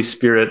the Holy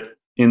Spirit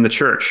in the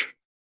church.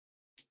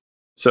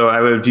 So I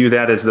would view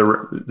that as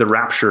the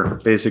rapture,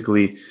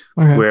 basically,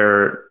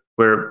 where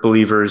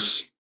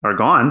believers are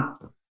gone,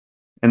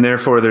 and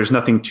therefore there's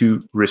nothing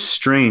to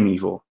restrain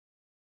evil.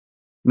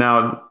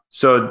 Now,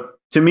 so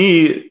to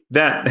me,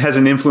 that has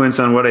an influence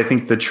on what I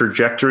think the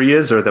trajectory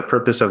is, or the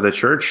purpose of the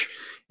church.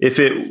 Since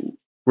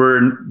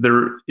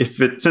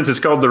it's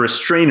called the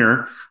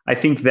restrainer, I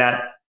think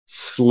that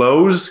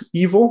slows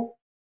evil.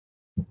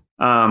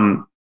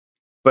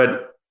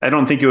 But I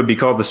don't think it would be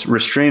called the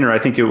restrainer. I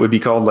think it would be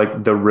called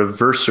like the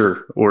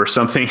reverser or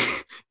something,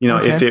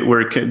 if it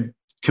were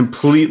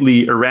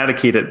completely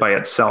eradicated by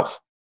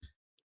itself.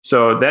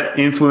 So that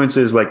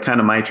influences like kind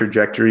of my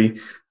trajectory.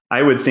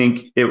 I would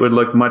think it would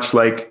look much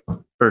like,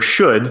 or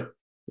should,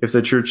 if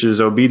the church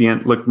is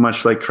obedient, look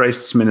much like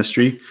Christ's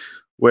ministry,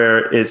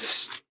 where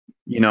it's,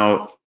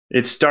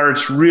 it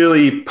starts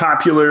really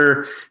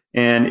popular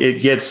and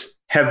it gets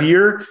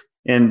heavier.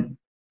 And,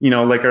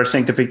 like our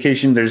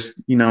sanctification, there's,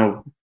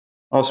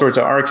 all sorts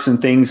of arcs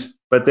and things,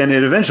 but then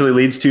it eventually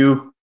leads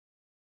to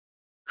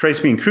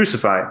Christ being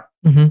crucified.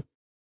 Mm-hmm.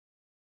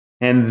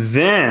 And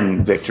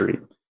then victory.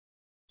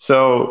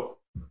 So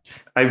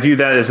I view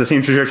that as the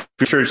same trajectory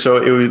for church. So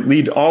it would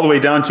lead all the way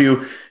down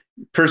to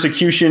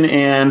persecution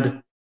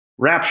and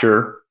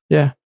rapture.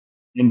 Yeah.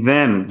 And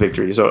then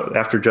victory. So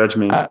after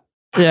judgment.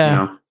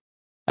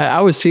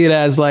 I would see it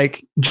as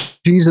like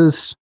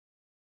Jesus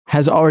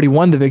has already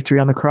won the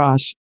victory on the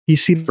cross.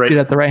 He's seated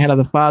at the right hand of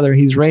the Father.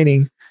 He's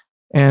reigning.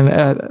 And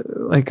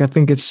I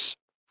think it's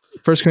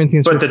 1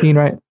 Corinthians 15,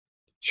 right?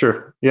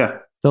 Sure. Yeah.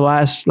 The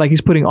last, like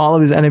he's putting all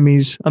of his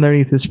enemies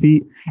underneath his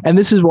feet. And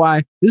this is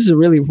why, this is a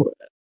really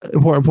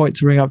important point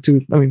to bring up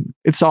too. I mean,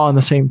 it's all on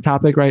the same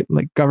topic, right?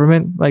 Like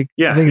government, I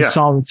think it's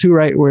Psalm 2,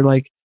 right? Where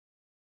like,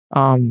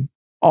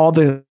 all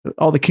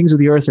the kings of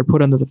the earth are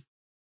put under the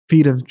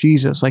feet of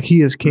Jesus. Like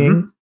he is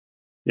king.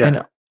 Mm-hmm.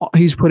 And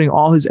he's putting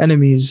all his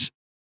enemies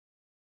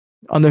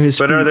under his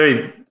feet. But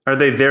are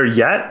they there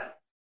yet?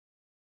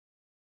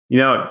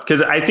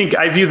 Because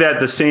I view that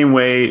the same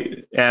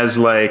way as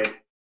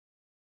like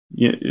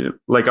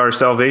our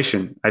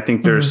salvation. I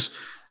think there is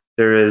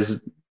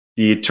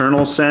the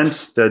eternal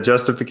sense, the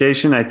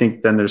justification. I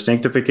think then there's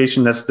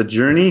sanctification. That's the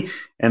journey.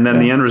 And then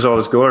the end result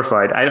is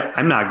glorified.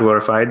 I'm not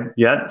glorified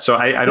yet. So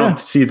I don't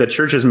see the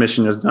church's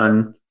mission is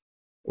done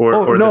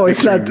or the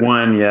victory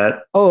won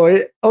yet.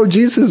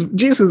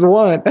 Jesus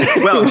won.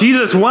 Well,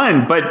 Jesus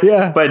won, but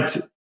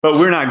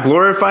we're not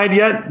glorified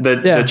yet.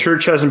 The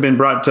church hasn't been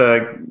brought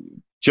to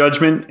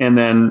judgment and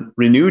then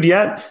renewed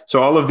yet.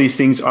 So all of these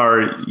things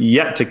are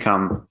yet to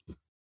come.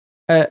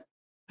 I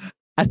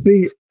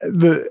think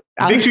the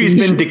victory's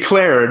been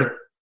declared,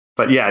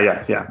 but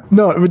yeah.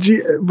 No,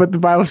 but the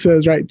Bible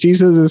says, right,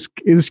 Jesus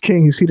is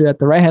king. He's seated at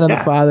the right hand of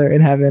the Father in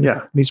heaven.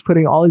 Yeah. And he's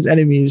putting all his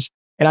enemies.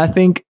 And I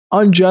think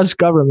unjust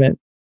government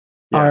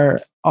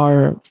are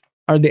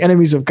the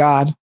enemies of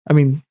God. I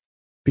mean,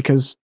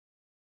 because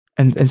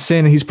and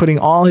sin, he's putting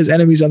all his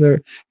enemies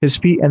under his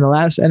feet, and the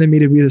last enemy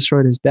to be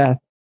destroyed is death.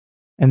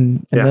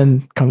 And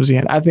then comes the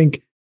end. I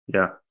think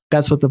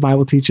that's what the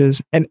Bible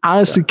teaches. And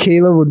honestly,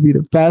 Caleb would be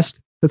the best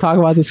to talk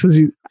about this because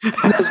he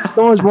knows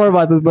so much more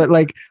about this. But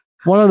like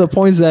one of the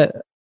points that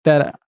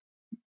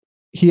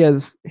he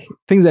has,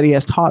 things that he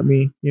has taught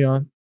me,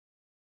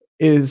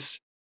 is,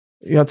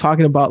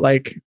 talking about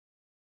like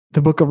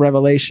the book of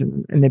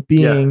Revelation and it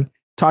being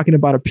talking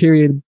about a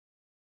period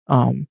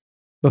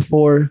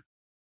before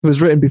it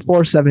was written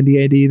before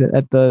 70 AD,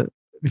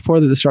 before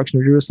the destruction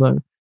of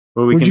Jerusalem.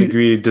 Well, we can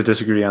agree to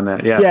disagree on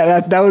that. Yeah. Yeah,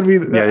 that would be,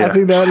 I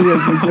think that would be a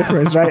big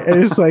difference, right?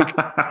 And it's like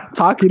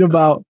talking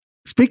about,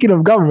 speaking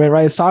of government,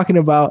 right? It's talking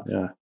about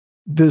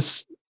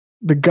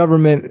the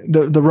government,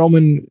 the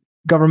Roman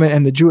government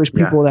and the Jewish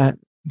people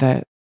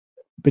that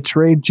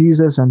betrayed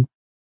Jesus and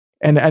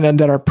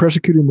that are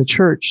persecuting the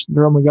church, the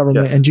Roman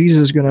government. Yes. And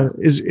Jesus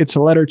it's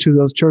a letter to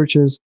those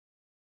churches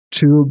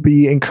to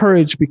be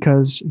encouraged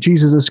because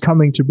Jesus is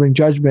coming to bring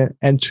judgment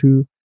and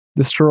to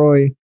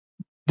destroy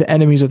the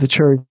enemies of the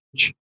church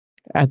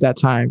at that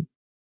time.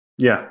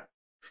 Yeah.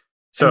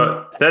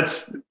 So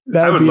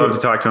I would love to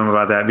talk to him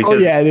about that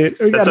because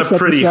that's a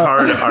pretty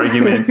hard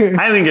argument.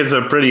 I think it's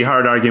a pretty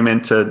hard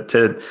argument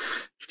to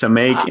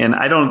make. And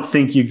I don't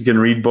think you can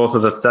read both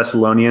of the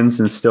Thessalonians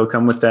and still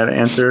come with that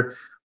answer.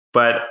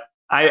 But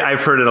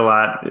I've heard it a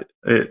lot.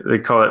 They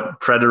call it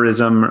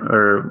preterism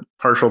or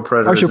partial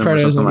preterism or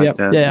something like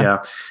that.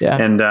 Yeah.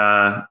 And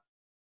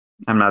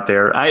I'm not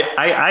there.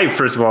 I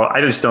first of all,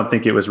 I just don't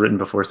think it was written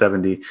before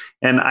 70.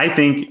 And I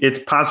think it's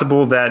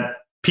possible that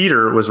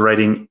Peter was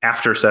writing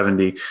after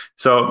 70.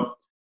 So,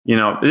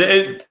 not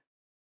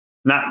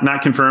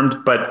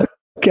confirmed, but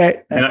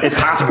okay, it's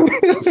possible.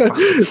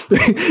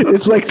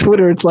 It's like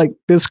Twitter. It's like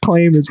this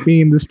claim is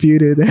being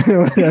disputed.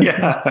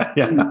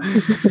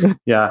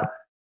 Yeah.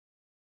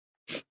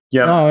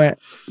 Oh, man.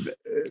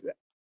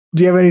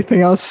 Do you have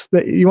anything else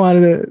that you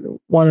want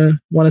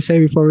to say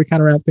before we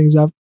kind of wrap things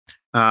up?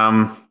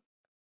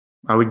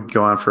 We could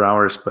go on for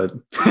hours, but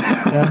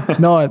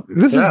no,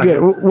 this is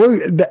good.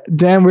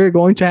 We're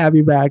going to have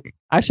you back.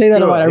 I say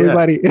that about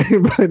everybody,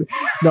 but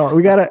no,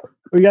 we gotta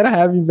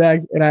have you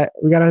back, and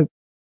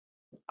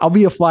I'll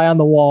be a fly on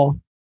the wall.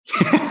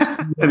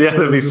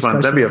 That'd be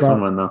fun. That'd be a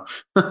fun one though.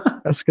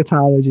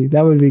 Eschatology.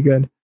 That would be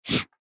good.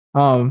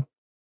 And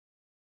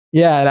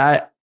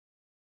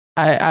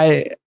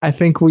I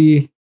think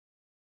we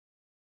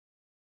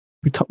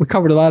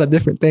covered a lot of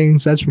different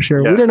things. That's for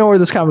sure. We didn't know where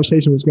this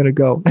conversation was going to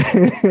go.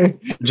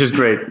 Which is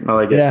great. I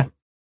like it. Yeah.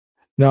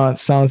 No, it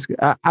sounds good.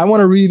 I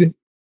want to read,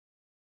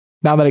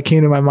 now that it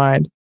came to my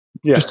mind,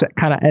 just to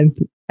kind of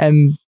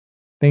end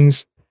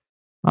things.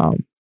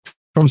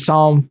 From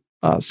Psalm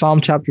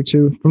chapter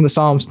 2, from the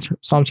Psalm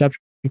chapter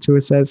 2,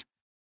 it says,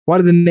 "Why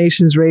do the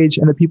nations rage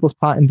and the peoples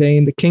plot in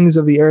vain? The kings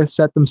of the earth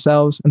set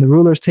themselves, and the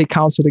rulers take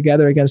counsel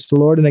together against the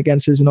Lord and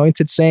against his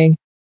anointed, saying,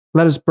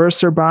 let us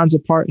burst their bonds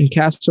apart and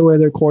cast away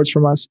their cords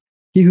from us.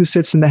 He who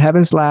sits in the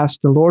heavens laughs.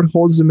 The Lord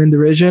holds them in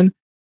derision.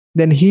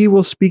 Then he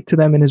will speak to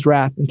them in his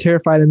wrath and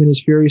terrify them in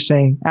his fury,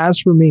 saying, as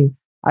for me,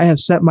 I have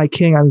set my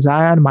king on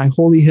Zion, my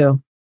holy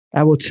hill.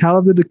 I will tell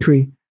of the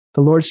decree.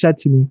 The Lord said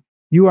to me,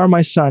 you are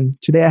my son.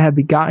 Today I have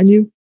begotten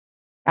you.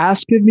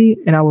 Ask of me,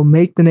 and I will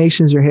make the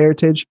nations your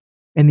heritage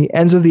and the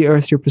ends of the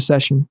earth your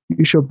possession.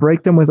 You shall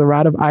break them with a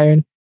rod of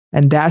iron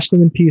and dash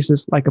them in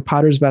pieces like a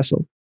potter's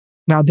vessel.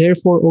 Now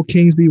therefore, O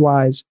kings, be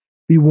wise.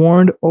 Be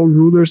warned, O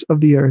rulers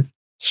of the earth.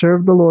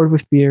 Serve the Lord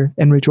with fear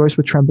and rejoice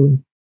with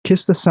trembling.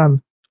 Kiss the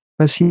Son,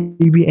 lest he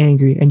be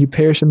angry and you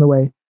perish in the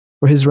way,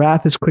 for his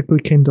wrath is quickly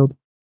kindled.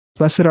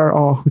 Blessed are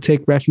all who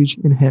take refuge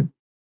in him."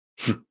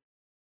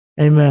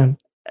 Amen.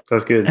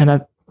 That's good. And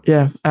I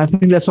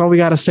think that's all we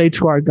got to say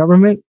to our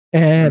government.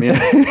 And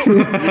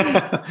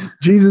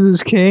Jesus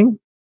is king.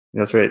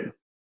 That's right.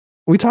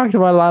 We talked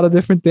about a lot of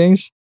different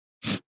things.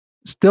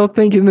 Still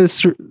thinking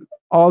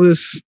all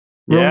this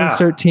Romans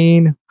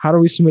 13. How do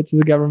we submit to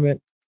the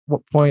government?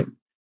 What point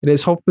it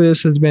is? Hopefully,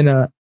 this has been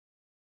a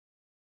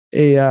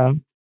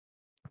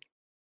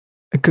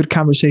good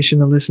conversation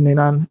to listening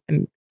on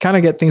and kind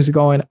of get things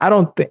going. I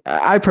know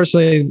I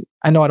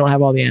don't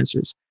have all the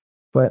answers,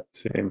 but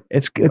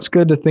it's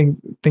good to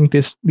think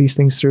these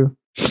things through.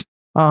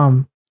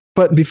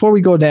 But before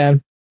we go,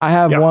 Dan, I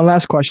have one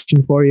last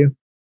question for you.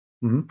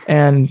 Mm-hmm.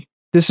 And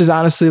this is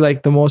honestly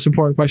like the most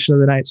important question of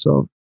the night.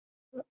 So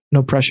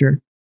no pressure.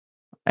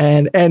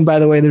 And by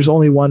the way, there's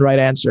only one right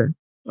answer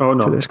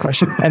to this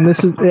question. And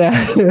this is,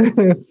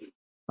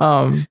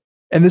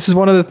 and this is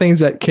one of the things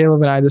that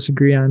Caleb and I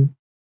disagree on,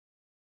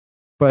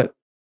 but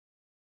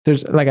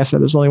there's, like I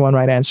said, there's only one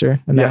right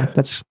answer, and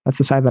that's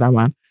the side that I'm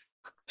on.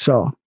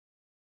 So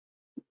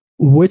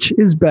which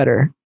is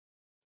better,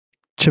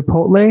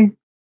 Chipotle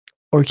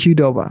or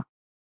Qdoba?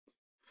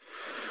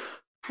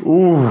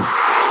 Ooh.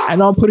 I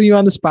know I'm putting you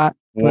on the spot.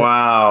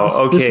 Wow.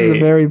 Okay. This is a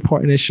very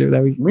important issue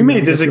that we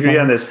may disagree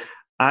on this.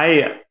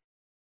 I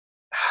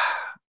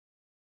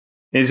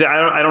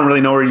don't really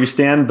know where you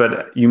stand,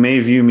 but you may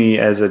view me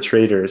as a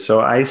traitor.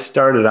 So I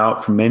started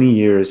out for many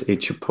years a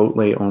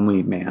Chipotle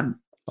only man.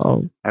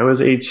 Oh. I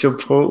was a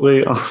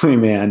Chipotle only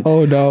man.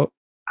 Oh no.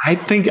 I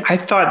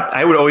thought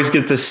I would always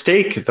get the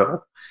steak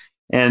though.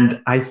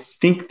 And I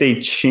think they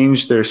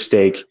changed their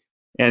steak.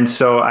 And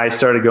so I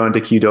started going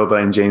to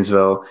Qdoba in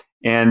Janesville,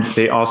 and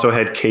they also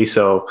had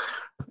queso.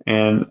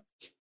 And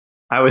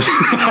I was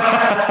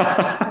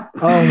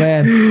oh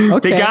man.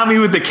 Okay. They got me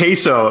with the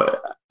queso.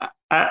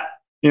 I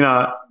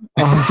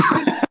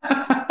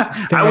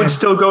would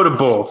still go to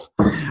both.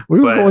 We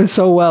were going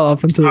so well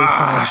up until this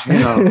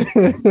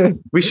point.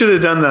 We should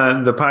have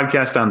done the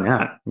podcast on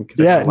that.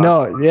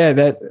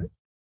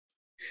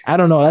 I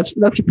don't know.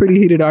 That's a pretty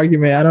heated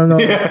argument. I don't know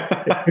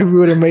if we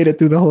would have made it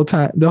through the whole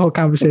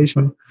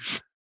conversation.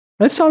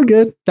 That's all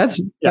good. That's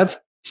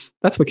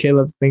what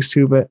Caleb thinks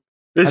too. But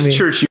this is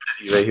church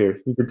unity right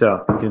here. You can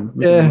tell.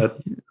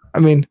 I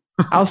mean,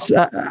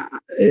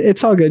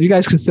 it's all good. You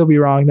guys can still be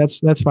wrong. That's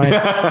fine.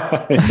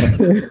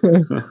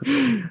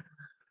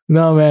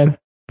 No, man.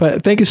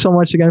 But thank you so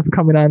much again for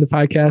coming on the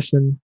podcast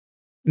and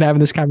having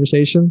this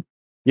conversation.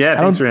 Yeah,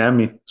 thanks for having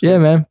me. Yeah,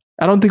 man.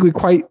 I don't think we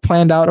quite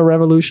planned out a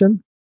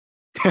revolution.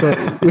 But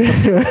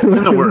it's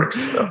in the works.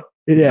 So.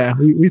 Yeah,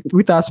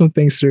 we thought some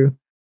things through.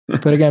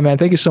 But again, man,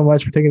 thank you so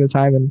much for taking the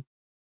time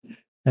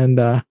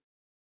and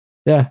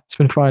it's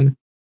been fun.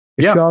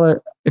 If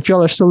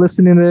y'all are still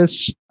listening to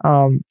this,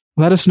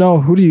 let us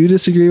know, who do you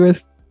disagree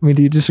with? I mean,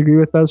 do you disagree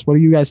with us? What do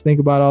you guys think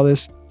about all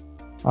this?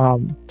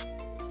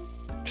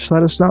 Just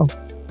let us know.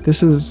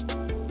 This is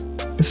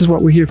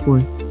what we're here for.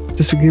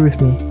 Disagree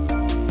with me.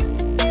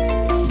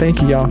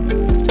 Thank you, y'all.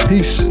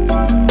 Peace.